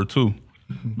favor too,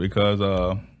 because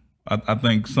I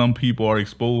think some people are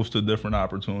exposed to different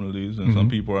opportunities and some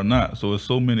people are not. So there's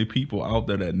so many people out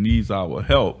there that needs our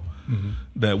help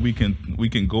that we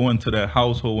can go into that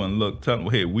household and tell them,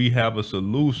 hey, we have a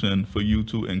solution for you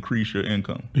to increase your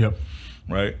income. Yep.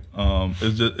 Right.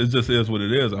 It just is what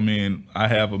it is. I mean, I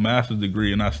have a master's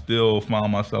degree and I still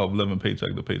found myself living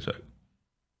paycheck to paycheck.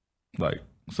 Like,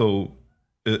 so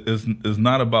it's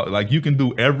not about, like, you can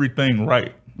do everything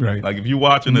right. Right. Like, if you're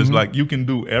watching this, like, you can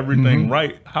do everything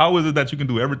right. How is it that you can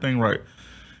do everything right?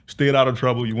 Stayed out of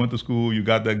trouble, you went to school, you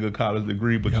got that good college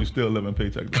degree, but you still living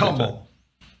paycheck to paycheck. Come on.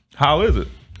 How is it?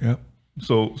 Yeah.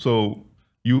 So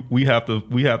we have to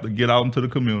get out into the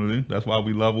community. That's why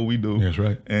we love what we do. That's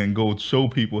right. And go show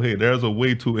people, hey, there's a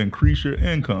way to increase your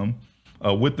income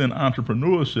within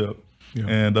entrepreneurship. Yeah.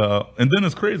 And then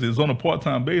it's crazy. It's on a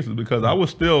part-time basis because I was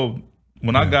still,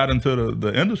 when I got into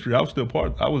the industry, I was still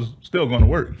going to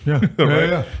work. Yeah. Right?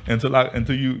 Yeah.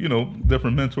 Until you know,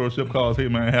 different mentorship calls, hey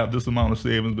man, have this amount of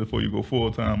savings before you go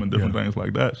full time and different things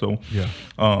like that. So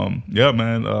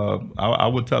man, I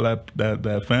would tell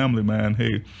that family, man,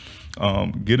 hey,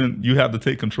 you have to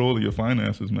take control of your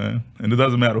finances, man. And it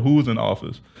doesn't matter who's in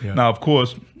office. Yeah. Now, of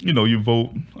course, you know, you vote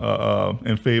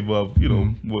in favor of, you know,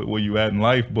 where you at in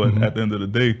life, but at the end of the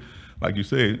day, like you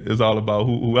say, it's all about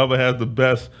whoever has the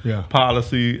best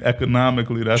policy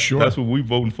economically. That's what we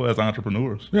voting for as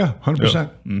entrepreneurs. Yeah,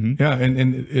 100%. Yeah,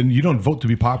 and you don't vote to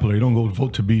be popular. You don't go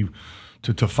vote to be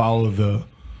to follow the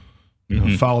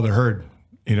follow the herd.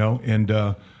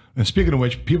 And speaking of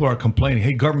which, people are complaining,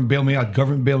 hey, government bail me out,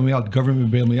 government bail me out,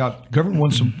 government bail me out. Government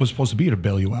was supposed to be here to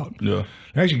bail you out. Yeah.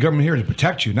 Actually, government here to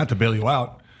protect you, not to bail you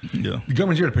out. Yeah. The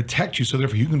government's here to protect you, so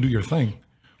therefore you can do your thing.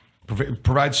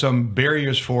 Provide some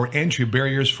barriers for entry,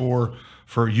 barriers for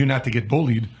you not to get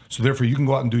bullied, so therefore you can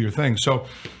go out and do your thing. So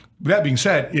with that being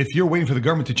said, if you're waiting for the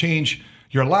government to change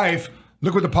your life,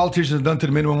 look what the politicians have done to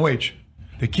the minimum wage.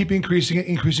 They keep increasing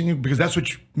it because that's what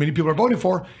many people are voting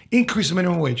for. Increase the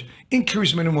minimum wage,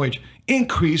 increase the minimum wage,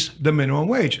 increase the minimum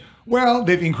wage. Well,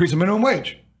 they've increased the minimum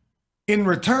wage. In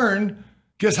return,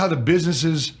 guess how the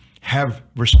businesses have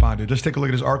responded? Let's take a look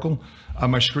at this article on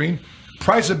my screen.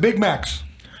 Price of Big Macs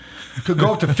could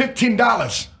go up to $15. When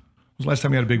was the last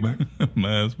time you had a Big Mac?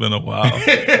 Man, it's been a while.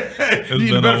 It's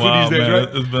been a while, man.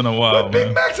 Right? It's been a while, but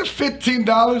Big Macs at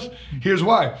 $15. Here's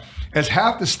why. As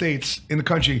half the states in the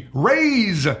country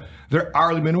raise their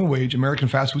hourly minimum wage, American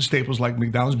fast food staples like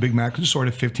McDonald's, Big Mac, is soared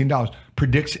at $15,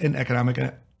 predicts an economic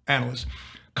analyst.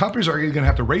 Companies are either going to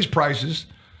have to raise prices,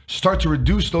 start to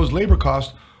reduce those labor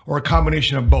costs, or a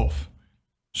combination of both.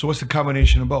 So what's the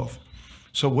combination of both?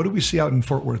 So what do we see out in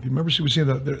Fort Worth? You remember we see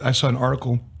I saw an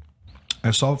article.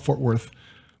 I saw Fort Worth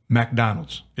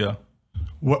McDonald's. Yeah.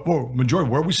 Majority,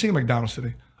 where are we seeing McDonald's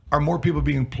today? Are more people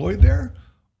being employed there,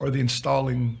 or are they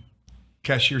installing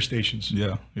cashier stations?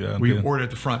 Yeah. We order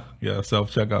at the front. Yeah,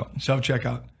 self-checkout.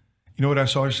 Self-checkout. You know what I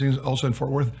saw also in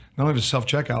Fort Worth? Not only was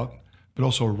self-checkout, but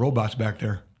also robots back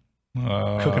there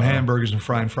cooking hamburgers and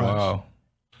frying fries. Wow.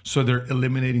 So they're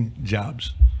eliminating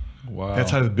jobs. Wow.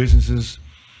 That's how the businesses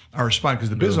are responding, because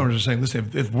the business owners are saying, listen,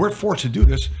 if we're forced to do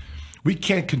this, we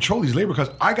can't control these labor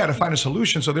costs. I got to find a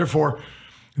solution. So therefore,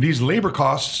 these labor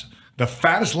costs, the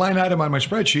fattest line item on my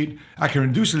spreadsheet, I can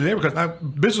reduce the labor costs. Now,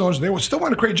 business owners, they would still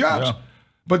want to create jobs,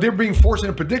 but they're being forced in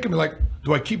a predicament like,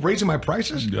 do I keep raising my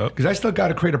prices? Because I still got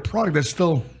to create a product that's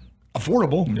still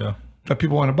affordable that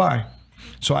people want to buy.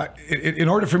 So in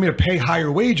order for me to pay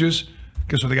higher wages,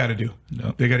 guess what they got to do?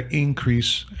 They got to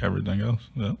increase everything else.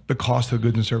 The cost of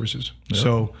goods and services.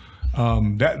 So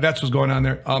that's what's going on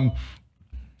there.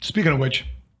 Speaking of which,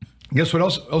 guess what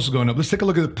else is going up? Let's take a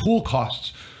look at the pool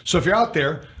costs. So if you're out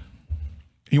there,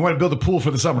 you want to build a pool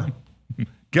for the summer.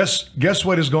 Guess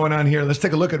what is going on here? Let's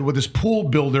take a look at what this pool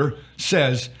builder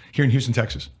says here in Houston,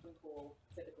 Texas.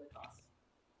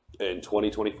 In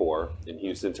 2024, in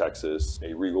Houston, Texas,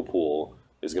 a Regal pool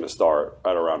is going to start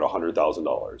at around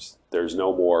 $100,000. There's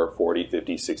no more $40,000,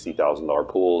 $50,000, $60,000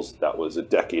 pools. That was a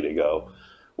decade ago.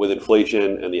 With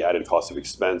inflation and the added cost of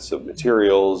expense of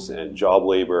materials and job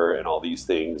labor and all these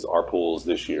things, our pools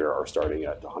this year are starting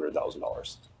at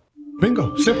 $100,000.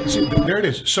 Bingo. Simple. See, there it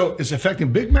is. So it's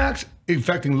affecting Big Macs,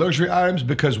 affecting luxury items,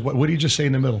 because what did you just say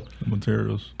in the middle?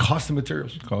 Materials. Cost of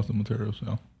materials. Cost of materials,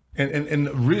 yeah. And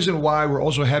the reason why we're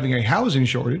also having a housing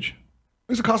shortage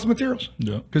is the cost of materials.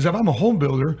 Yeah. Because if I'm a home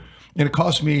builder and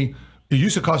it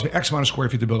used to cost me X amount of square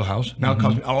feet to build a house. Now it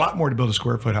costs me a lot more to build a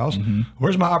square foot house.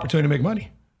 Where's my opportunity to make money?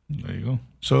 There you go.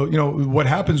 So, what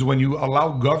happens when you allow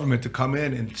government to come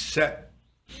in and set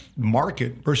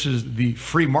market versus the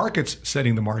free markets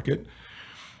setting the market?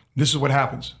 This is what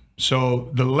happens. So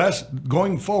the less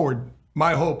going forward,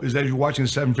 my hope is that you're watching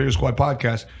the Seven Figure Squad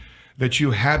podcast, that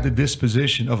you have the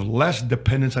disposition of less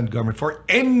dependence on government for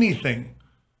anything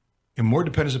and more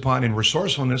dependence upon and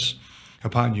resourcefulness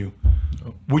upon you.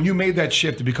 When you made that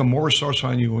shift to become more resourceful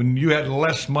on you, when you had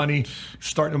less money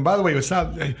starting, and by the way,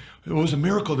 it was a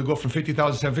miracle to go from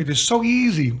 50,000 to 750. It's so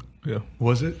easy. Yeah.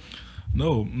 Was it?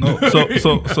 No.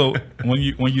 So when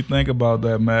you think about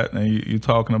that, Matt, and you're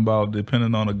talking about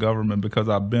depending on the government, because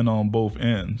I've been on both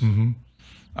ends.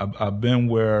 I've been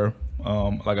where,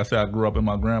 like I said, I grew up in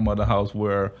my grandmother's house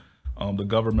where the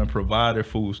government provided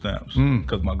food stamps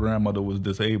because my grandmother was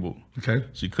disabled. Okay.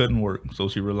 She couldn't work, so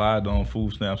she relied on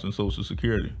food stamps and Social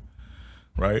Security,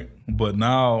 right? But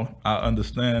now I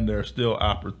understand there's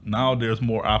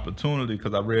more opportunity,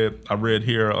 because I read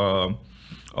here on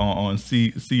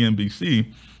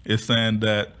CNBC, it's saying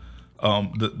that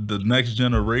the next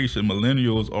generation,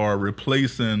 millennials,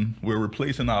 we're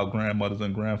replacing our grandmothers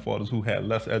and grandfathers who had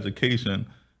less education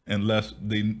and less,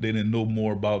 they didn't know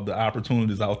more about the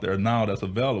opportunities out there now that's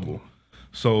available.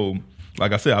 So,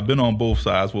 like I said, I've been on both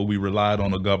sides where we relied on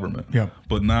the government. Yeah.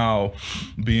 But now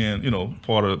being,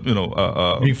 part of,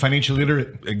 being financially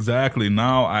literate. Exactly.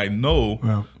 Now I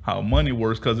know how money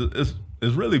works, because it's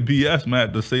really BS,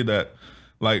 Matt, to say that,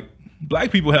 like,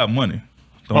 black people have money.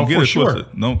 Don't get for it sure.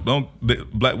 twisted.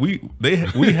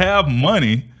 We have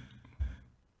money.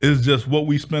 It's just what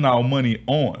we spend our money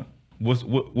on.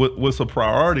 What's a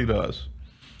priority to us,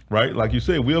 right? Like you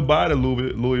said, we'll buy the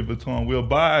Louis Vuitton. We'll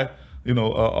buy,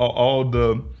 all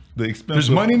the expensive.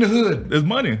 There's money in the hood. There's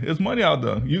money. There's money out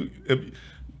there.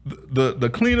 The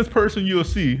cleanest person you'll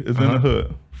see is in the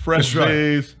hood. Fresh That's right.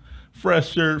 J's,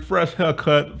 fresh shirt, fresh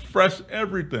haircut, fresh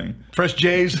everything. Fresh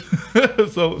J's.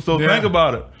 So Yeah. think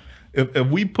about it. If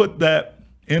we put that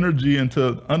energy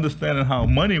into understanding how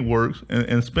money works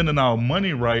and spending our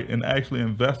money right and actually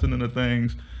investing in the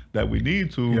things that we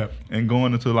need to Yep. and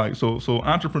going into so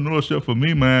entrepreneurship for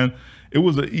me, man, it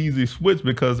was an easy switch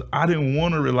because I didn't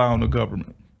want to rely on the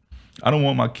government. I don't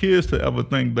want my kids to ever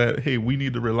think that, hey, we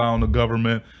need to rely on the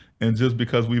government and just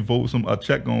because we vote a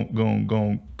check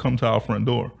gon' come to our front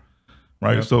door,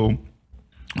 right? Yep. So,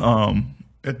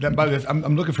 By the way,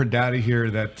 I'm looking for data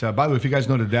here that, by the way, if you guys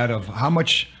know the data of how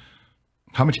much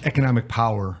economic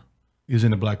power is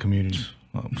in the black community.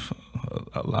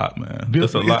 a lot, man.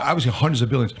 That's That's a lot. Obviously, hundreds of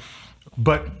billions.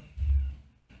 But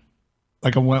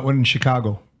like I went in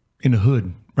Chicago, in the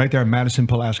hood, right there, Madison,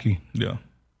 Pulaski. Yeah.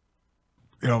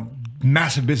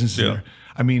 Massive businesses Yeah. there.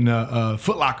 I mean,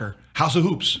 Foot Locker, House of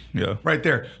Hoops. Yeah. Right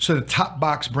there. So the top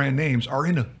box brand names are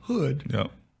in the hood, Yeah.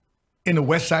 in the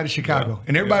west side of Chicago. Yeah.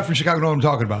 And everybody from Chicago knows what I'm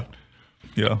talking about.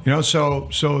 Yeah. So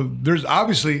there's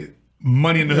obviously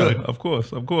money in the hood. Of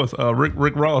course.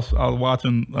 Rick Ross, I was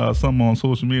watching something on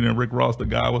social media, and Rick Ross, the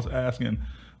guy was asking,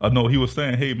 he was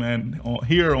saying, hey, man,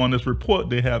 here on this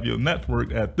report, they have your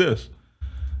network at this.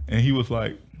 And he was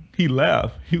like, he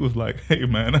laughed. He was like, hey,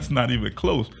 man, that's not even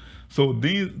close. So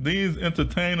these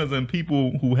entertainers and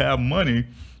people who have money,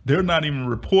 they're not even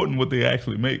reporting what they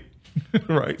actually make,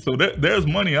 right? So there's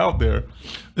money out there.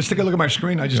 Let's take a look at my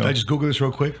screen. I just Googled this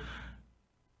real quick.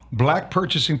 Black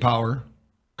purchasing power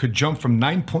could jump from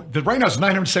right now it's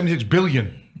 976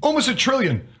 billion, almost $1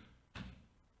 trillion.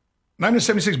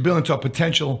 976 billion to a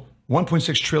potential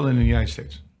 1.6 trillion in the United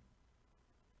States.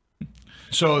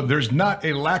 So there's not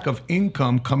a lack of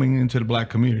income coming into the black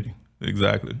community.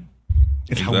 Exactly.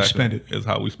 It's how we spend it. It's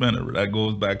how we spend it. That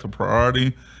goes back to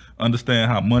priority,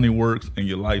 understand how money works and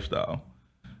your lifestyle,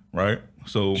 right?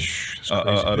 So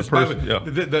the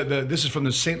person, this is from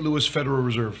the St. Louis Federal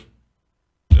Reserve.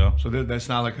 Yeah. So that's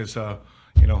not like it's a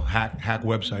hack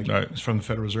website. Right. It's from the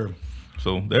Federal Reserve.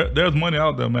 So there's money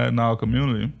out there, man, in our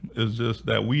community. It's just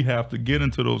that we have to get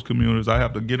into those communities. I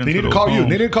have to get into those They need to call you. homes.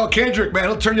 They need to call Kendrick, man.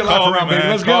 He'll turn your life around, man. baby.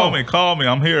 Let's go. Call me.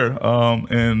 I'm here.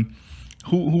 And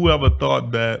whoever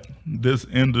thought that this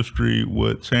industry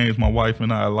would change my wife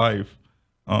and I's life?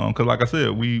 Because like I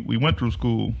said, we went through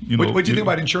school. What do you think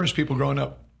about insurance people growing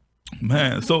up?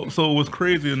 Man, so what's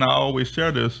crazy, and I always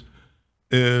share this,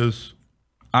 is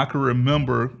I can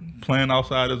remember playing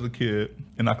outside as a kid,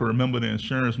 and I can remember the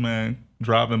insurance man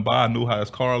driving by. I knew how his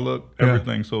car looked,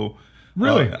 everything. So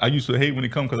really, I used to hate when he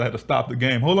come because I had to stop the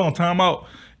game. Hold on, time out.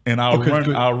 And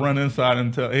I'll run inside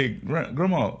and tell, hey,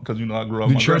 grandma, because I grew up.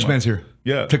 The insurance man's here.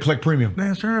 Yeah. To collect premium. The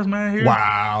insurance man here.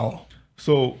 Wow.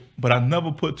 So, but I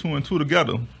never put two and two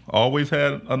together. Always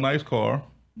had a nice car,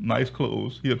 nice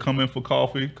clothes. He'll come in for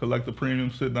coffee, collect the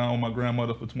premium, sit down with my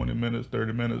grandmother for 20 minutes,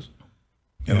 30 minutes,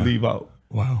 and leave out.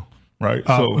 Wow. Right.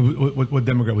 So what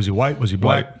demographic? Was he white? Was he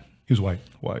black? White. He was white.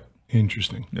 White.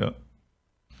 Interesting. Yeah.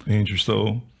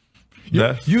 Interesting.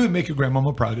 So you would make your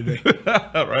grandmama proud today.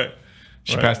 Right.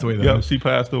 She passed away though. Yep, she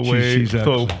passed away.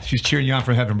 She's cheering you on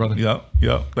from heaven, brother.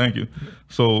 Yep. Thank you.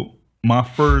 So my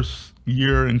first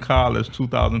year in college,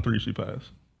 2003, she passed.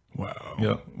 Wow.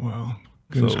 Yep. Wow.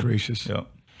 Goodness gracious. Yep.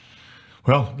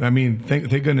 Well, I mean, thank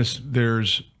goodness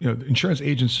there's, insurance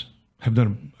agents have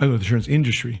done, the insurance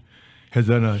industry has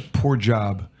done a poor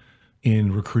job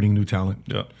in recruiting new talent.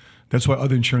 Yeah. That's why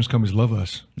other insurance companies love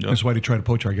us. Yep. That's why they try to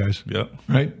poach our guys. Yeah.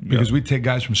 Right? Because we take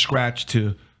guys from scratch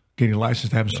to getting a license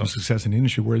to have some success in the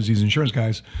industry, whereas these insurance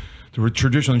guys, the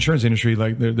traditional insurance industry,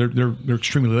 like they're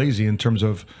extremely lazy in terms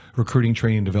of recruiting,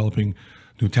 training, developing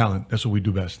new talent. That's what we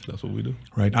do best. That's what we do.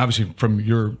 Right? Obviously, from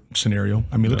your scenario,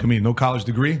 I mean, look at me, no college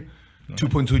degree,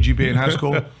 2.2 GPA in high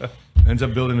school, ends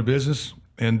up building a business.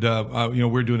 And, I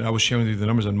was sharing with you the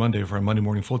numbers on Monday for our Monday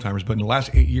morning full-timers, but in the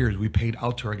last 8 years, we paid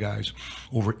out to our guys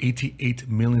over $88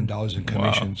 million in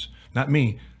commissions. Wow. Not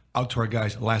me, out to our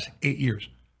guys the last 8 years.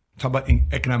 Talk about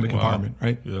economic empowerment,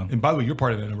 right? Yeah. And by the way, you're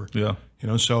part of that number. Yeah.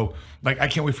 So like I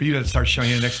can't wait for you to start showing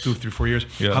in the next 2, 3, 4 years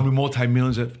how many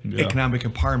multi-millions of economic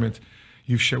empowerment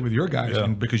you've shared with your guys,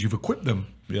 and because you've equipped them,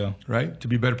 right, to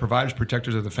be better providers,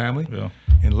 protectors of the family,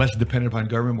 and less dependent upon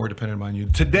government, more dependent upon you.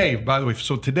 Today, by the way,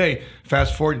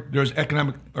 fast forward, there's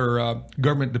economic or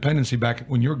government dependency back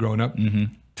when you were growing up. Mm-hmm.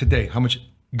 Today, how much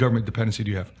government dependency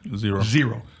do you have? Zero.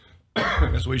 Zero.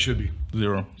 That's the way it should be.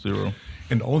 Zero.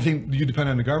 And the only thing you depend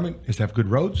on the government is to have good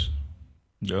roads,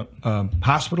 Yeah.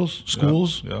 hospitals,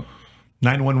 schools, Yeah.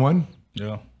 911,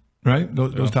 Yeah. right?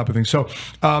 Those type of things. So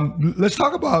let's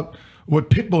talk about what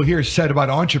Pitbull here said about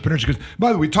entrepreneurship. Because,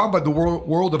 by the way, we talk about the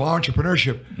world of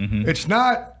entrepreneurship. It's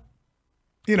not,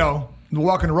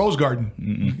 walk in the rose garden.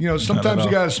 Sometimes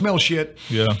you got to smell shit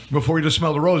before you just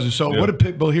smell the roses. So what did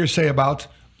Pitbull here say about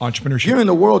entrepreneurship? You're in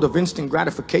the world of instant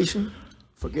gratification.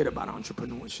 Forget about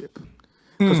entrepreneurship.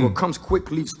 Because what comes quick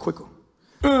leaves quicker.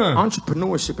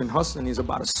 Entrepreneurship and hustling is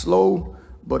about a slow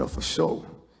but a for sure.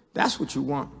 That's what you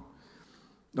want.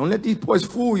 Don't let these boys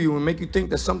fool you and make you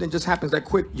think that something just happens that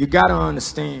quick. You got to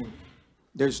understand,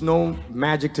 there's no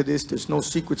magic to this. There's no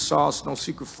secret sauce, no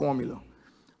secret formula.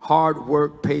 Hard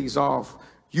work pays off.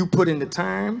 You put in the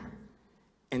time,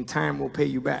 and time will pay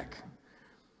you back.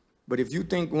 But if you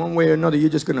think one way or another, you're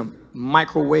just going to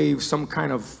microwave some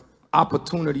kind of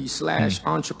opportunity /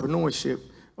 entrepreneurship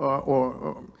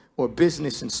or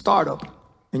business and startup,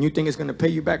 and you think it's going to pay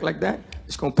you back like that,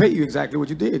 it's going to pay you exactly what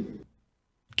you did.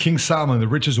 King Solomon, the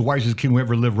richest and wisest king who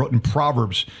ever lived, wrote in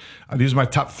Proverbs. These are my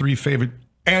top 3 favorite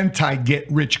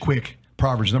anti-get-rich-quick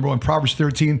Proverbs. Number 1, Proverbs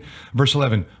 13, verse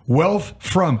 11. Wealth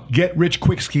from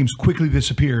get-rich-quick schemes quickly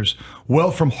disappears.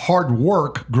 Wealth from hard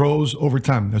work grows over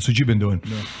time. That's what you've been doing.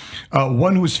 Yeah.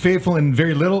 One who is faithful in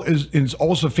very little is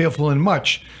also faithful in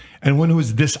much. And one who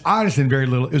is dishonest in very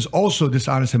little is also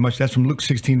dishonest in much. That's from Luke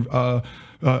 16,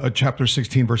 chapter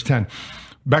 16, verse 10.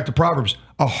 Back to Proverbs.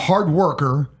 A hard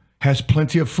worker has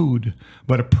plenty of food,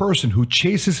 but a person who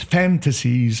chases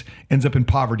fantasies ends up in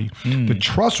poverty. The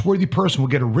trustworthy person will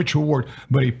get a rich reward,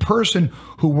 but a person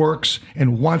who works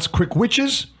and wants quick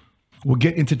witches will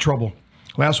get into trouble.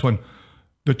 Last one.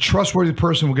 The trustworthy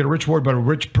person will get a rich reward, but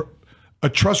a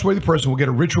trustworthy person will get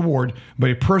a rich reward, but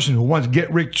a person who wants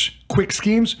get rich quick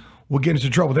schemes will get into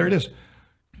trouble. There it is.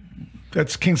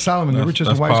 That's King Solomon, the richest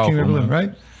and wisest king ever lived,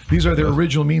 right? These are the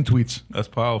original mean tweets. That's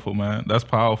powerful, man. That's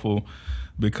powerful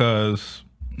because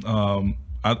when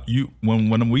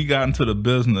we got into the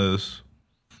business,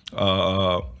 and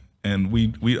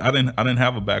I didn't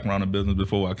have a background in business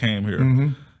before I came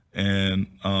here, and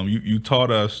you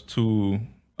taught us to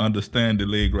understand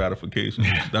delayed gratification.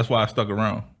 That's why I stuck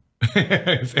around.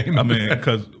 I mean,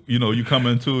 because you come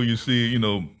into, you see,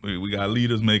 we got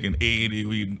leaders making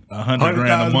 80, 100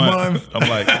 grand a month.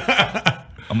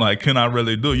 I'm like, can I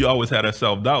really do it? You always had that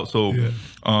self-doubt. So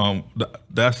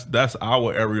that's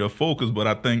our area of focus. But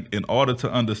I think in order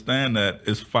to understand that,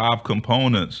 it's 5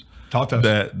 components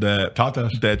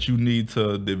that you need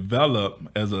to develop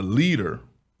as a leader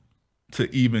to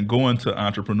even go into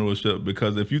entrepreneurship.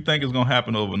 Because if you think it's going to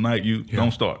happen overnight, you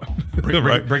don't start.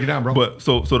 Right? Break it down, bro. But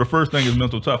so the first thing is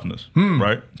mental toughness,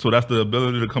 right? So that's the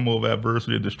ability to come over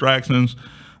adversity, distractions,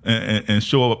 and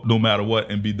show up no matter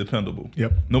what and be dependable.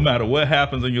 Yep. No matter what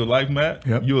happens in your life, Matt,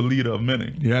 you're a leader of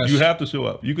many. Yes. You have to show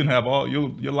up. You can have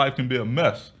your life can be a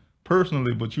mess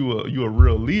personally, but you're a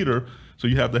real leader. So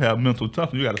you have to have mental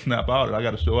toughness. You got to snap out of it. I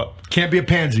got to show up. Can't be a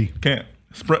pansy. Can't.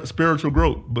 Spiritual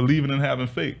growth, believing and having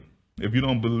faith. If you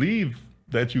don't believe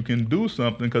that you can do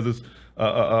something, because it's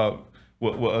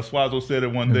what Swazo said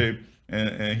it one day,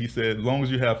 and he said, as long as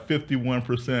you have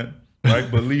 51% right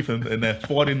belief and that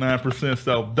 49%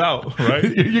 self-doubt, right?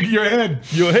 You're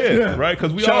ahead, right?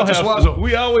 Because we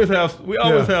always have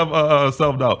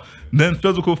self-doubt. Then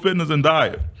physical fitness and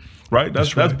diet. Right,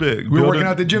 that's big. We were working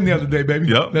out at the gym the other day, baby.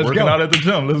 Yep, working out at the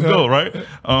gym. Let's go, right?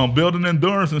 Building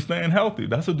endurance and staying healthy.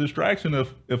 That's a distraction.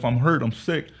 If I'm hurt, I'm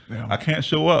sick, I can't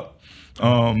show up.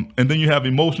 And then you have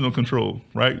emotional control,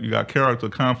 right? You got character,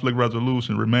 conflict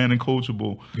resolution, remaining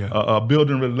coachable,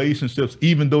 building relationships,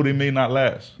 even though they may not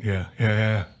last. Yeah,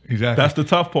 exactly. That's the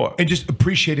tough part. And just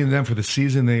appreciating them for the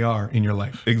season they are in your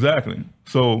life. Exactly.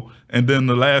 So, and then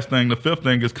the 5th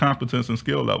thing is competence and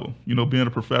skill level. Being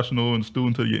a professional and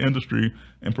student to your industry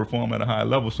and perform at a high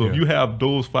level. So if you have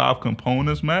those 5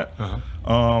 components, Matt,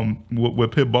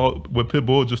 what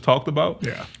Pitbull just talked about,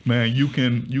 man, you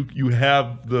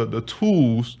have the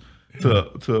tools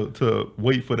to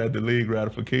wait for that delayed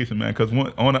gratification, man. Because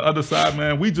on the other side,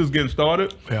 man, we just getting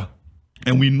started. Yeah.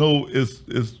 And we know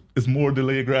it's more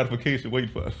delayed gratification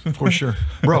waiting for us. For sure.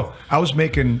 Bro, I was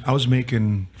making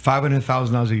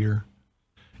 $500,000 a year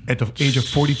at the age of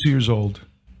 42 years old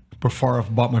before I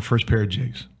bought my first pair of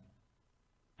J's.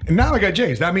 And now I got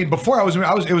J's. I mean, before it was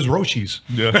Roshi's.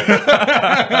 Yeah.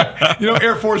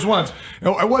 Air Force Ones.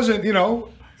 It wasn't,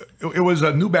 it was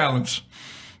a New Balance.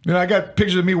 You know, I got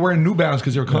pictures of me wearing New Balance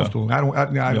because they're comfortable. I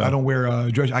don't wear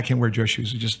dress. I can't wear dress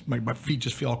shoes. It just my feet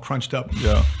just feel all crunched up.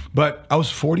 Yeah. But I was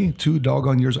 42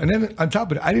 doggone years, and then on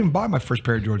top of it, I didn't buy my first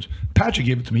pair of Jordans. Patrick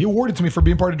gave it to me. He awarded it to me for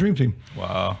being part of the Dream Team.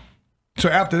 Wow. So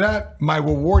after that, my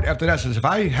reward after that says if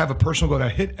I have a personal goal that I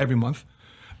hit every month,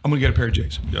 I'm gonna get a pair of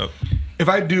J's. Yep. If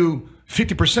I do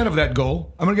 50% of that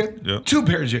goal, I'm gonna get 2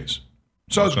 pairs of J's.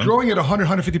 So I was growing at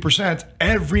 150%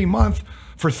 every month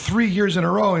for 3 years in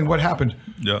a row, and what happened?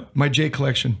 Yeah. My J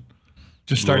collection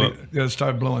just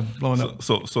started blowing up.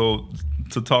 So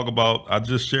to talk about, I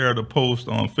just shared a post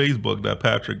on Facebook that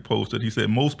Patrick posted. He said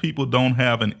most people don't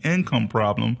have an income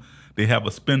problem; they have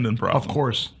a spending problem. Of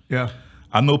course, yeah.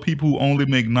 I know people who only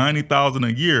make $90,000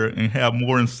 a year and have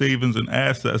more in savings and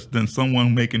assets than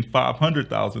someone making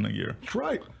 $500,000 a year. That's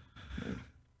right.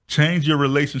 Change your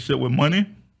relationship with money.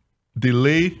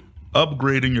 Delay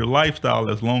upgrading your lifestyle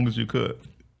as long as you could.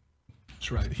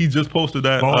 That's right. He just posted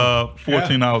that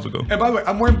 14 hours ago. And by the way,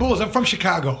 I'm wearing Bulls. I'm from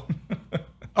Chicago.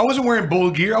 I wasn't wearing Bull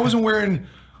gear. I wasn't wearing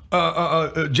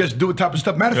just do it type of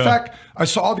stuff. Matter of fact, I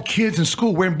saw all the kids in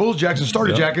school wearing Bulls jackets and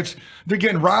starter jackets. They're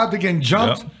getting robbed. They're getting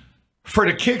jumped for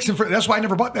the kicks. That's why I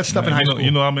never bought that stuff in high school.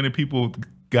 You know how many people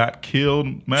got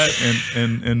killed, Matt,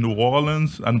 in New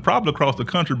Orleans and probably across the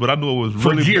country, but I know it was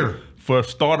really gear. For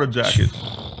starter jackets.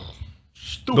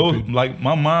 Stupid. Like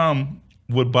my mom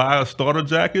would buy us starter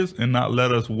jackets and not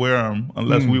let us wear them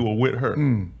unless we were with her.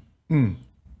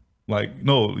 Like,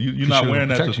 no, you're not wearing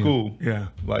that to school. Yeah.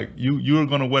 Like you're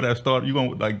gonna wear that starter. You're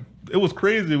gonna like. It was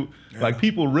crazy. Like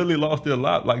people really lost their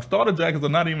lives. Like starter jackets are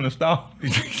not even a style.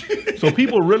 So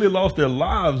people really lost their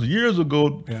lives years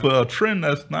ago for a trend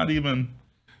that's not even.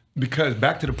 Because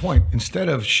back to the point, instead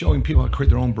of showing people how to create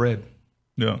their own bread,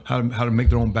 how to make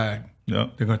their own bag,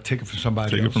 they're going to take it from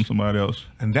somebody else.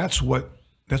 And that's what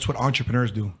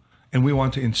entrepreneurs do. And we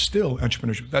want to instill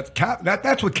entrepreneurship.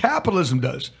 That's what capitalism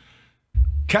does.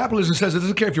 Capitalism says it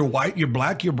doesn't care if you're white, you're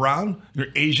black, you're brown, you're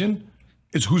Asian.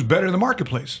 It's who's better in the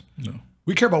marketplace. No.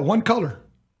 We care about one color.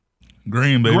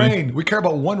 Green, baby. Green. We care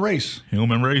about one race.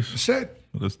 Human race. That's it.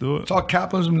 Let's do it. That's all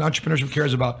capitalism and entrepreneurship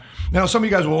cares about. Now, some of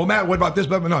you guys, well, Matt, what about this?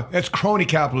 But no, that's crony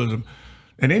capitalism.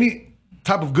 And any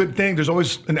type of good thing, there's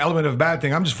always an element of bad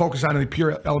thing. I'm just focused on the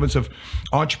pure elements of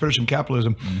entrepreneurship and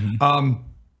capitalism.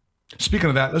 Speaking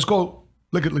of that, let's go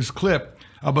look at this clip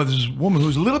about this woman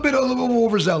who's a little bit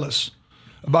overzealous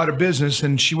about her business,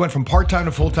 and she went from part-time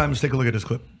to full-time. Let's take a look at this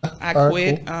clip. I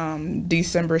quit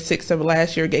December 6th of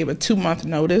last year, gave a 2-month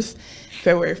notice.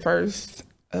 February 1st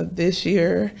of this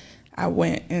year, I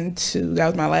went into, that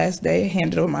was my last day,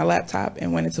 handed over my laptop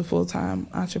and went into full-time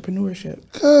entrepreneurship.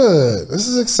 Good. This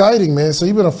is exciting, man. So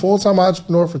you've been a full-time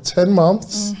entrepreneur for 10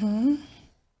 months. Mm-hmm.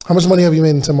 How much money have you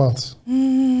made in 10 months?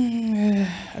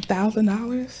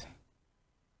 $1,000.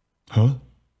 Huh?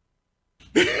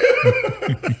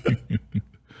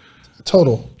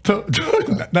 Total.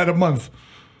 Not a month.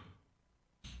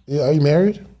 Yeah, are you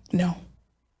married? No.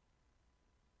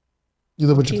 You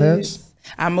live with your parents?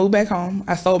 I moved back home.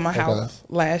 I sold my house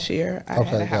last year. I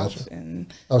had a house.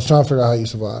 And I was trying to figure out how you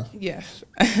survive. Yes.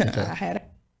 I had it.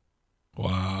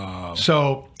 Wow.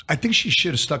 So I think she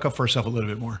should have stuck up for herself a little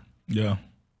bit more. Yeah.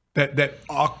 That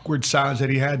awkward silence that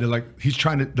he had, he's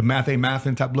trying to, the math ain't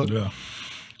mathin' type look. Yeah.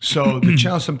 So the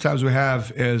challenge sometimes we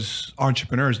have as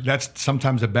entrepreneurs, that's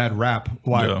sometimes a bad rap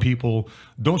why people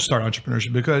don't start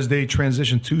entrepreneurship, because they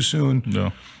transition too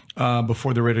soon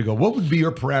before they're ready to go. What would be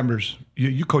your parameters?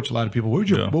 You coach a lot of people. What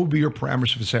would be your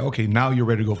parameters to say, okay, now you're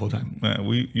ready to go full time? Man,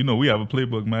 we have a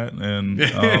playbook, Matt, and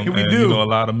we do. A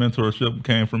lot of mentorship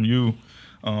came from you.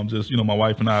 Just my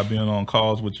wife and I being on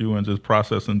calls with you and just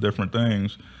processing different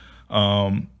things.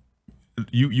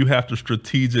 You have to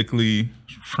strategically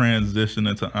transition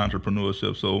into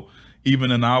entrepreneurship. So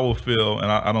even in our field,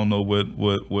 and I don't know what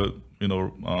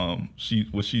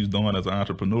she's doing as an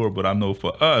entrepreneur, but I know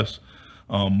for us,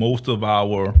 most of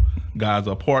our guys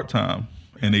are part-time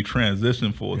and they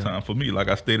transition full-time. Yeah. For me, like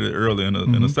I stated earlier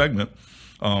in the segment,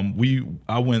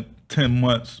 I went 10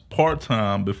 months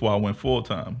part-time before I went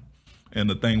full-time. And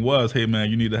the thing was, hey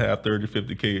man, you need to have 30,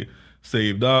 50K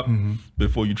saved up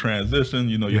before you transition.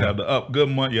 You have the good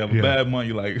month, you have a bad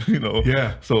month,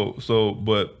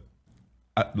 but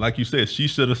like you said, she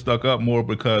should have stuck up more,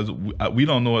 because we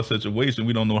don't know her situation,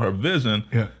 we don't know her vision.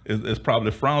 It's probably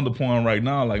frowned upon right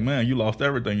now, like, man, you lost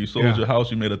everything, you sold your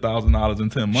house, you made $1,000 in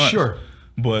 10 months. Sure.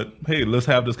 But hey, let's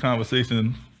have this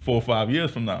conversation 4 or 5 years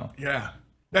from now.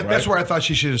 That's where I thought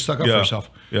she should have stuck up for herself.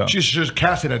 Yeah. She should just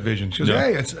casted that vision. She goes,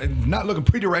 hey, it's not looking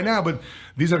pretty right now, but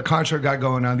these are the contracts I got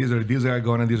going on. These are the deals I got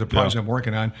going on. These are projects I'm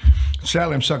working on.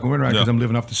 Sadly, I'm sucking wind right because I'm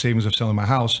living off the savings of selling my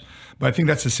house. But I think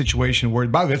that's a situation where,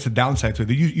 by the way, that's the downside to it.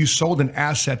 You sold an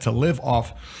asset to live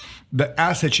off. The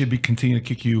asset should be continuing to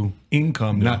kick you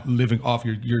income, not living off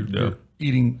your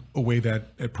eating away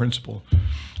that principle.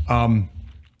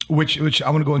 Which I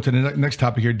want to go into the next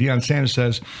topic here. Deion Sanders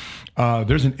says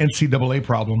there's an NCAA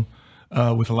problem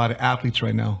with a lot of athletes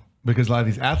right now because a lot of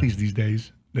these athletes these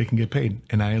days, they can get paid.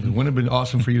 And wouldn't it have been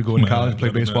awesome for you to go to college, play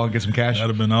baseball, and get some cash? That'd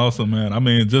have been awesome, man. I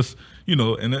mean, just,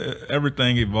 and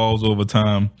everything evolves over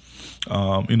time.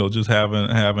 Just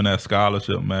having that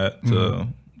scholarship, Matt,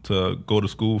 to go to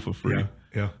school for free.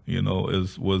 Yeah. I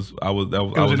was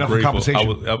enough grateful.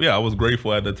 compensation. I was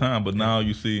grateful at the time, but now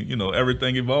you see,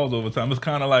 everything evolves over time. It's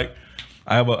kind of like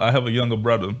I have a younger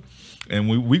brother, and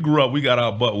we grew up, we got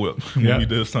our butt whipped when we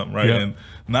did something, right? And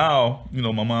now,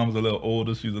 my mom's a little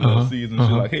older, she's a little seasoned. She's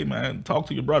like, hey man, talk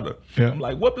to your brother. I'm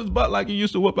like, whip his butt like you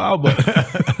used to whip our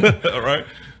butt. All right.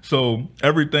 So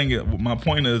my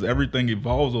point is everything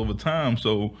evolves over time.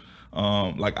 So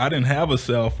like I didn't have a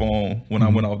cell phone when I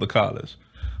went off to college.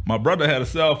 My brother had a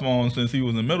cell phone since he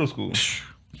was in middle school.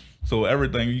 So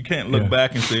everything, you can't look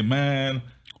back and say, man,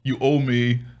 you owe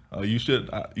me. I should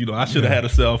have had a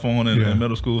cell phone in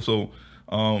middle school. So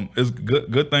it's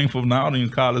good thing for now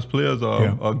these college players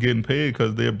are getting paid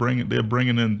because they're bringing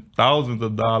in thousands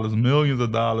of dollars, millions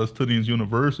of dollars to these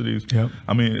universities. Yep.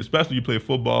 I mean, especially you play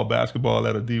football, basketball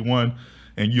at a D1,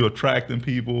 and you're attracting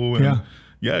people. And,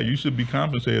 you should be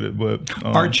compensated. But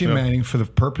Archie Manning, for the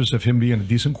purpose of him being a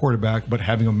decent quarterback, but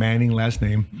having a Manning last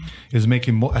name, is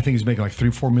making. I think he's making like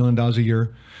 $3-4 million a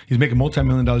year. He's making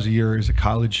multi-million dollars a year as a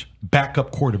college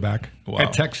backup quarterback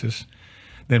at Texas.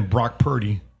 Then Brock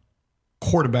Purdy,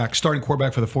 starting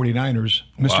quarterback for the 49ers,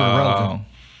 Mr. Irrelevant,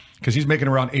 because he's making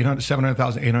around $700,000,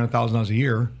 $800,000 a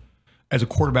year as a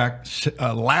quarterback,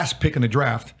 last pick in the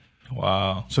draft.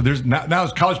 Wow! So there's now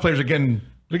college players are getting.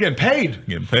 They're getting paid.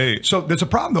 Getting paid. So there's a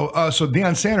problem, though. So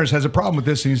Deion Sanders has a problem with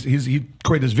this. He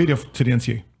created this video to the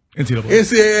NCAA.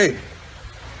 NCAA,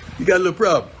 you got a little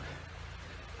problem.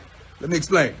 Let me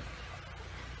explain.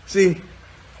 See,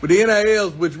 with the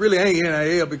NILs, which really ain't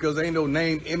NIL because there ain't no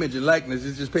name, image, and likeness.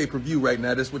 It's just pay-per-view right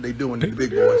now. That's what they doing to the big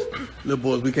boys. Little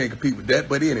boys, we can't compete with that.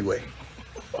 But anyway,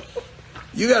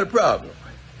 you got a problem.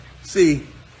 See,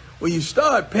 when you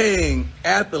start paying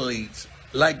athletes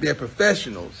like they're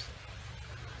professionals,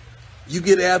 you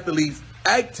get athletes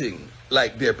acting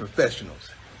like they're professionals.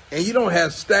 And you don't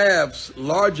have staffs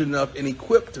large enough and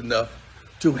equipped enough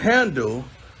to handle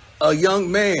a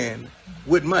young man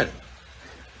with money.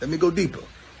 Let me go deeper.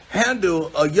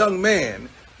 Handle a young man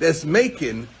that's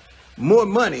making more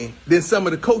money than some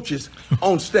of the coaches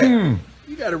on staff.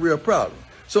 You got a real problem.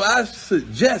 So I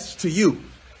suggest to you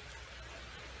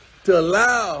to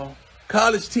allow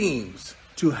college teams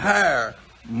to hire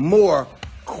more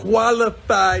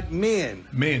qualified men.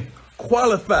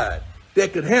 Qualified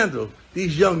that could handle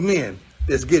these young men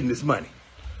that's getting this money.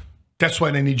 That's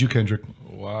why they need you, Kendrick.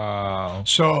 Wow.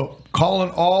 So calling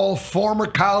all former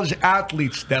college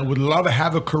athletes that would love to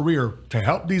have a career to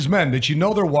help these men that you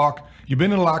know their walk, you've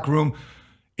been in the locker room,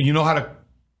 and you know how to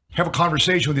have a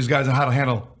conversation with these guys on how to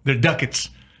handle their ducats,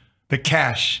 their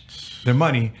cash, their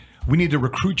money. We need to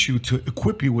recruit you to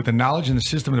equip you with the knowledge and the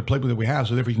system and the playbook that we have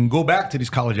so that we can go back to these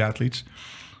college athletes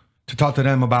to talk to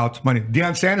them about money.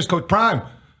 Deion Sanders, Coach Prime,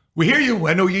 we hear you.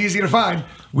 I know you're easy to find.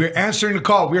 We're answering the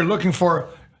call. We're looking for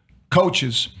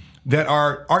coaches that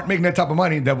aren't making that type of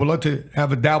money that would love to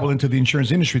have a dabble into the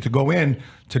insurance industry to go in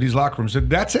to these locker rooms.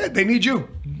 That's it. They need you.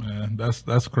 Man,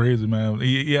 that's crazy, man.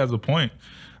 He has a point.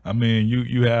 I mean,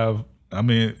 you have. I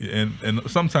mean, and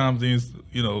sometimes these,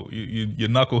 you're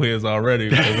knuckleheads already,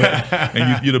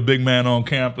 and you're the big man on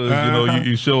campus.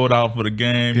 You show it out for the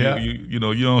game. Yeah. You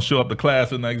don't show up to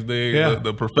class the next day. Yeah.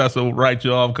 The professor will write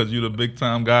you off because you're the big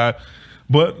time guy.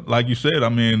 But like you said, I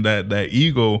mean that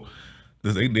ego.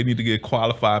 They need to get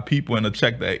qualified people and to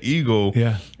check that ego.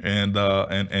 Yeah. And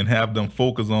have them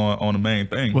focus on the main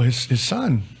thing. Well, his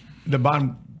son, the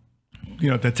bottom,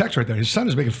 the text right there. His son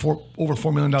is making over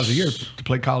 $4 million a year to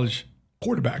play college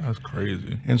quarterback. That's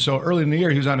crazy. And so early in the year,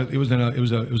 it was a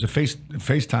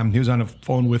FaceTime. He was on the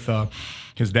phone with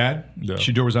his dad. Yeah.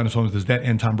 Shedeur was on the phone with his dad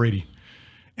and Tom Brady.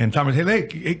 And Tom was, hey,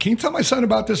 can you tell my son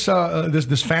about this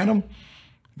this Phantom?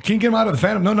 Can you get him out of the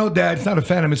Phantom? No, Dad, it's not a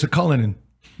Phantom. It's a Cullinan.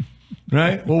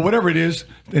 Right? Well, whatever it is.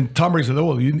 And Tom Brady said, oh,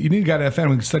 well, you need a guy to have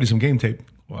Phantom who can study some game tape.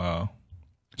 Wow.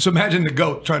 So imagine the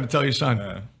GOAT trying to tell your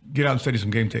son, get out and study some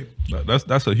game tape.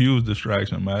 That's a huge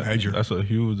distraction, Matt. Major. That's a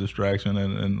huge distraction.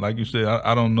 And like you said,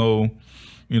 I don't know,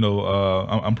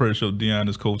 I'm pretty sure Deion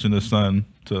is coaching his son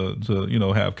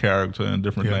to have character and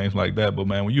different things like that. But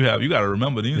man, when you got to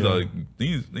remember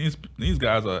these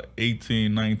guys are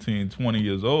 18, 19, 20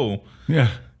 years old. Yeah.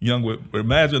 Young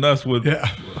imagine us with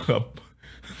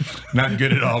not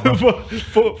good at all, bro.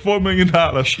 $4 million.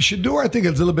 Shedeur, I think,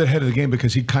 is a little bit ahead of the game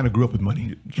because he kind of grew up with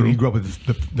money. True. He grew up with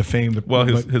the fame.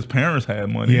 His parents had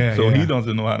money, so he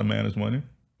doesn't know how to manage money.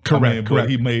 Correct. But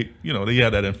he made, they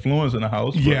had that influence in the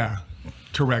house. Yeah,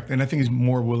 correct. And I think he's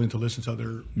more willing to listen to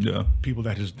other people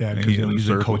that his dad, because he's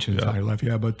a coach his entire life.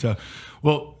 Yeah, but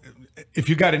if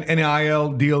you got an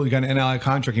NIL deal, you got an NIL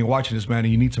contract, and you're watching this, man,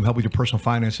 and you need some help with your personal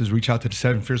finances, reach out to the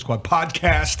 7 Fierce Squad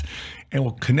podcast, and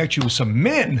we'll connect you with some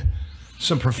men,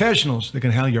 some professionals that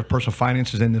can handle your personal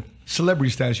finances and the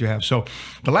celebrity status you have. So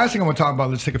the last thing I want to talk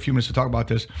about, let's take a few minutes to talk about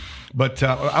this, but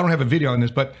I don't have a video on this,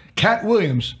 but Cat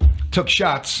Williams took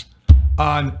shots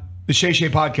on the Shay Shay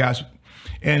podcast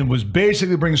and was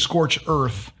basically bringing scorched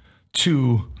earth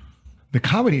to the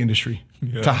comedy industry,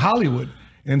 to Hollywood.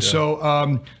 And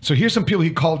so here's some people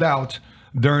he called out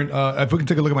during, if we can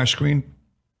take a look at my screen,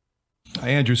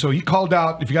 Andrew. So he called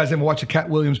out, if you guys haven't watched the Cat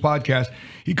Williams podcast,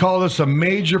 he called us some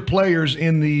major players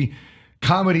in the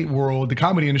comedy world, the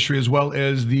comedy industry, as well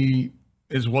as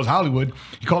Hollywood.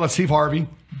 He called out Steve Harvey.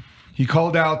 He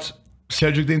called out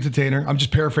Cedric the Entertainer. I'm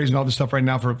just paraphrasing all this stuff right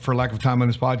now for lack of time on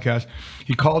this podcast.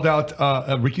 He called out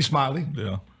Ricky Smiley.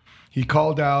 Yeah. He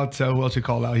called out, who else he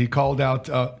called out? He called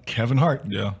out Kevin Hart.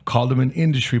 Yeah. Called him an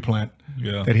industry plant.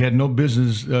 Yeah. That he had no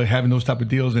business having those type of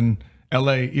deals in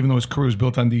LA, even though his career was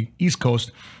built on the East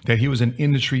Coast, that he was an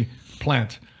industry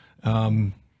plant.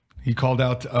 He called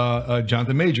out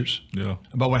Jonathan Majors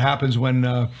about what happens when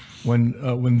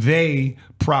they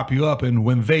prop you up and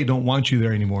when they don't want you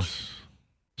there anymore.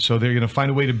 So they're going to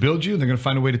find a way to build you. They're going to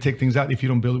find a way to take things out if you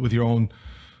don't build it with your own,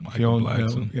 your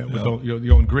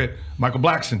own grit. Michael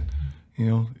Blackson,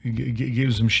 he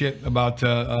gives some shit about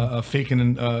faking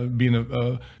and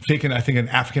being faking. I think an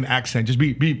African accent. Just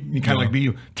be kind of like be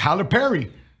you. Tyler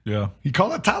Perry. Yeah. He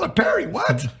called it Tyler Perry.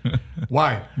 What?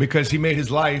 Why? Because he made his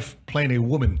life playing a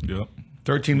woman. Yeah.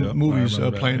 13 movies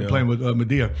playing with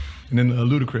Medea, and then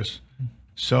Ludacris.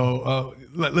 So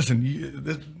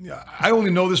listen, I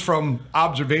only know this from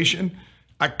observation.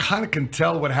 I kind of can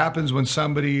tell what happens when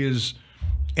somebody is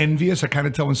envious. I kind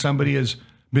of tell when somebody has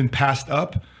been passed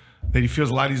up, that he feels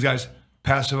a lot of these guys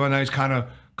passive on. He's kind of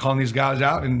calling these guys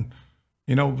out, and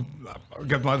I've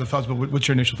got my other thoughts, but what's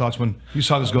your initial thoughts when you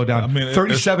saw this go down?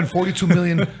 42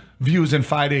 million views in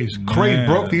 5 days. Crazy,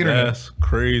 broke the internet. That's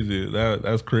crazy.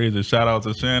 That's crazy. Shout out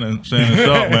to Shannon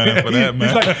Sharp, man, for that,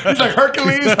 man. He's like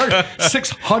Hercules.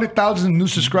 600,000 new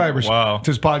subscribers to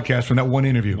his podcast from that one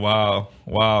interview. Wow.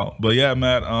 But yeah,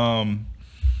 Matt,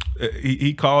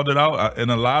 he called it out,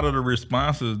 and a lot of the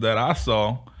responses that I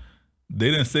saw, they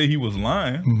didn't say he was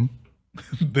lying.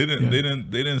 Mm-hmm. They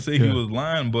didn't say he was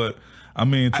lying, but I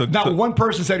mean, not one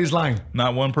person said he's lying.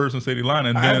 Not one person said he's lying,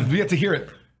 and I have yet to hear it.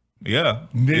 Yeah,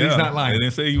 he's not lying. They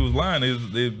didn't say he was lying.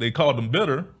 They called him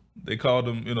bitter. They called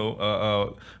him,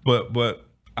 but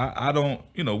I don't,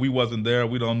 we wasn't there.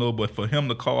 We don't know. But for him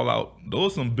to call out,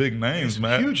 those are some big names,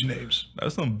 man. Huge names.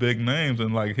 That's some big names.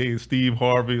 And like, hey, Steve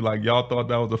Harvey, like y'all thought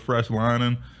that was a fresh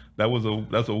lining.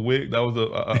 That's a wig. That was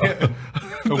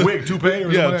a wig, toupee.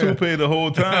 Toupee the whole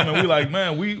time. And we like,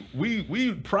 man,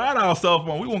 we pride ourselves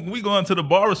on we going to the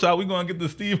barbershop. We going to get the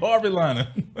Steve Harvey lining,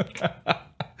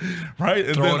 right?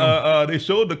 And then they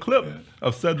showed the clip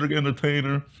of Cedric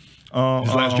Entertainer,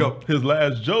 his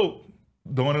last joke,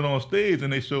 doing it on stage,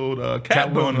 and they showed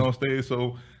Cat doing it on stage.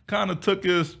 So kind of took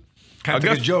his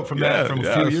joke from that from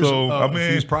a few years. So I mean, a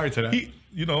few years prior to that.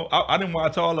 I didn't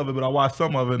watch all of it, but I watched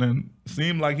some of it, and it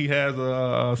seemed like he has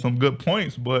some good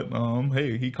points. But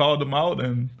hey, he called them out,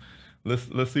 and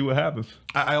let's see what happens.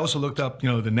 I also looked up,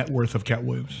 the net worth of Cat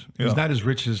Williams. He's not as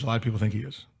rich as a lot of people think he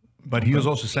is, but he was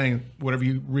also saying, whatever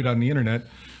you read on the internet,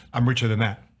 I'm richer than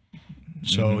that.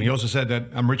 So he also said that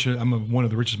I'm richer. I'm one of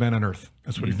the richest men on earth.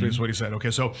 That's what he said.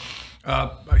 Okay, so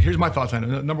here's my thoughts on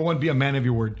it. Number one, be a man of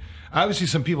your word. Obviously,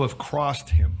 some people have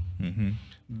crossed him. Mm-hmm.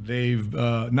 They've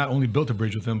not only built a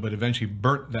bridge with him, but eventually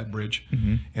burnt that bridge.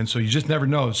 Mm-hmm. And so you just never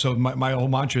know. So my whole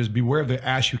mantra is beware of the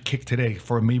ass you kick today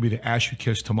for maybe the ass you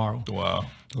kiss tomorrow. Wow.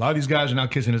 A lot of these guys are now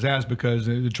kissing his ass because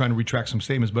they're trying to retract some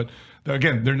statements. But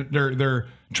again, they're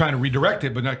trying to redirect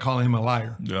it, but not calling him a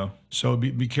liar. Yeah. So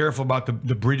be careful about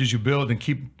the bridges you build and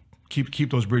keep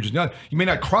those bridges. Now, you may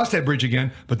not cross that bridge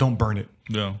again, but don't burn it.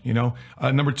 Yeah.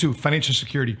 Number two, financial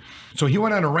security. So he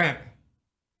went on a rant.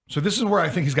 So this is where I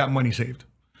think he's got money saved.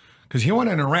 Because he went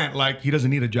on a rant like he doesn't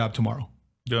need a job tomorrow.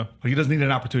 Yeah. Like he doesn't need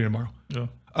an opportunity tomorrow. Yeah.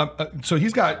 So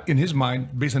he's got in his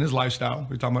mind, based on his lifestyle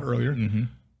we were talking about earlier,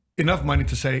 enough money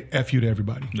to say F you to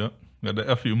everybody. Yep. Got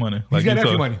the FU money. He's got FU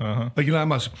told. money. Like Elon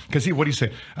Musk. Because what do you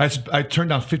say? I turned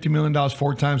down $50 million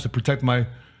 4 times to protect my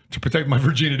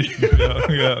virginity.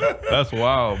 Yeah. That's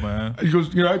wild, man. He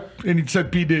goes, and he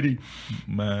said P. Diddy.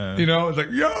 Man. It's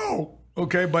like, yo,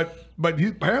 okay, but he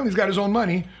apparently he's got his own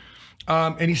money.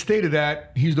 And he stated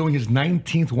that he's doing his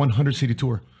 19th 100 city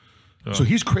tour. Yeah. So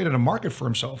he's created a market for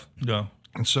himself. Yeah.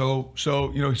 And so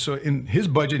in his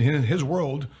budget, in his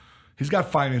world, he's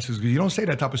got finances. You don't say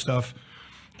that type of stuff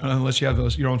unless you have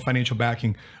your own financial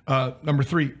backing. Number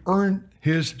 3, earn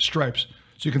his stripes.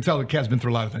 So you can tell the cat's been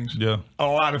through a lot of things. Yeah. A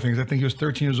lot of things. I think he was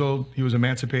 13 years old. He was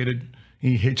emancipated.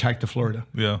 He hitchhiked to Florida.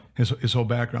 Yeah. His whole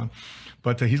background.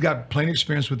 But he's got plenty of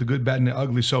experience with the good, bad, and the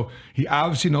ugly. So he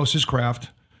obviously knows his craft.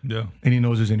 Yeah. And he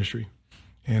knows his industry.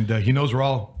 And he knows where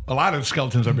a lot of the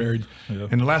skeletons are buried. Yeah.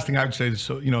 And the last thing I would say is,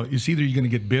 it's either you're going to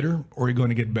get bitter or you're going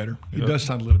to get better. He does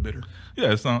sound a little bitter.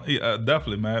 Yeah,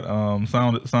 definitely, Matt.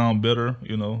 Sound bitter,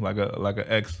 like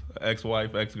a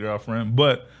ex-wife, ex-girlfriend.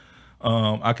 But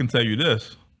I can tell you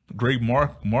this: great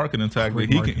marketing tactic.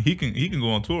 He can go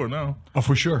on tour now. Oh,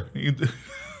 for sure.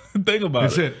 Think about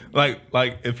That's it.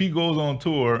 Like if he goes on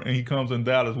tour and he comes in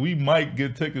Dallas, we might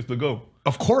get tickets to go.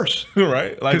 Of course,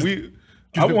 right? Like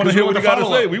I want to hear what he got to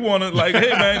say. We want to hey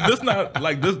man, this not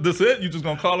like this it. You just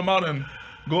gonna call him out and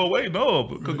go away? No,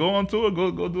 go on tour,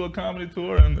 go do a comedy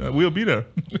tour, and we'll be there.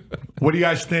 What do you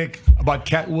guys think about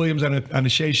Cat Williams on the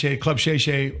Shay Shay Club Shay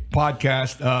Shay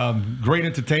podcast? Great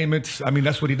entertainment. I mean,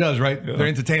 that's what he does, right? Yeah. They're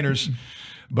entertainers.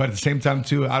 But at the same time,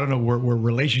 too, I don't know, were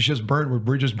relationships burnt? Were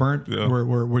bridges burnt? Yeah.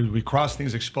 Were we crossed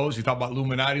things exposed? He talked about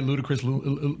Illuminati, Ludacris,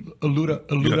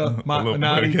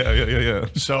 Illuminati. Yeah.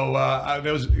 So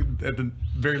that was, at the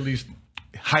very least,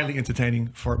 highly entertaining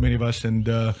for many of us. And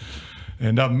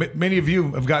many of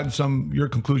you have gotten your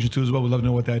conclusions, too, as well. We'd love to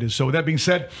know what that is. So with that being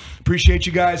said, appreciate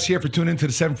you guys here for tuning into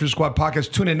the 7 Figure Squad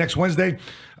podcast. Tune in next Wednesday.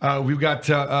 We've got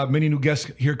many new guests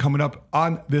here coming up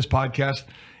on this podcast.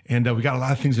 And we got a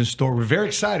lot of things in store. We're very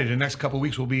excited. The next couple of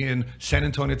weeks, we'll be in San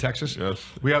Antonio, Texas. Yes.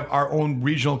 We have our own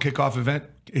regional kickoff event,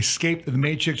 Escape the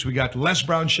Matrix. We got Les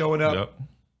Brown showing up. Yep.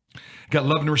 Got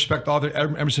Love and Respect author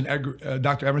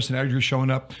Dr. Emerson Edgar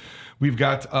showing up. We've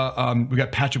got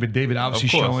Patrick and David obviously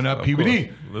showing up.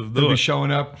 PBD will be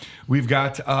showing up. We've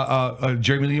got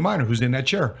Jeremy Lee Minor, who's in that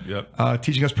chair,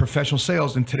 teaching us professional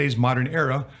sales in today's modern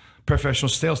era, professional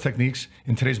sales techniques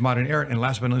in today's modern era. And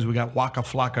last but not least, we got Waka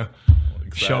Flocka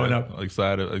showing up.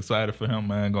 Excited for him,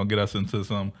 man. Gonna get us into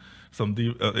some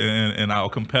deep and our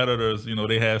competitors.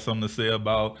 They had something to say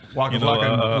about life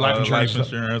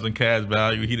insurance and cash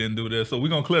value. He didn't do this, so we're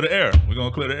gonna clear the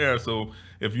air. So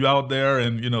if you're out there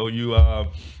and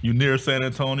you near San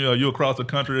Antonio or you across the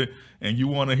country and you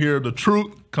want to hear the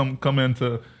truth, come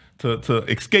into to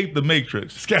Escape the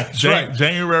Matrix. That's right.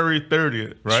 January 30th,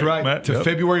 right? That's right. Matt? To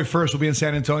February 1st, we'll be in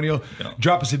San Antonio. Yep.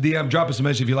 Drop us a DM, drop us a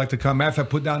message if you'd like to come. Matter of fact,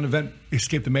 put down an event,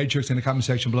 Escape the Matrix, in the comment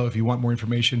section below if you want more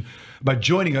information about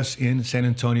joining us in San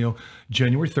Antonio,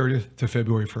 January 30th to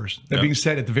February 1st. That being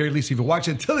said, at the very least, if you're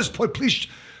watching until this point, please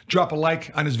drop a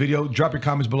like on this video, drop your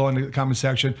comments below in the comment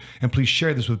section, and please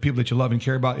share this with people that you love and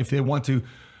care about if they want to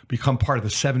become part of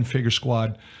the 7 Figure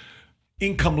Squad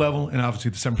income level, and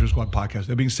obviously the 7 Figure Squad podcast.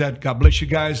 That being said, God bless you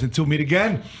guys. Until we meet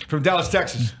again from Dallas,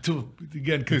 Texas.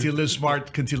 Continue to live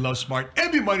smart, continue to love smart,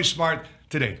 and be money smart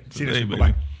today. See you next week.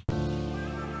 Bye-bye.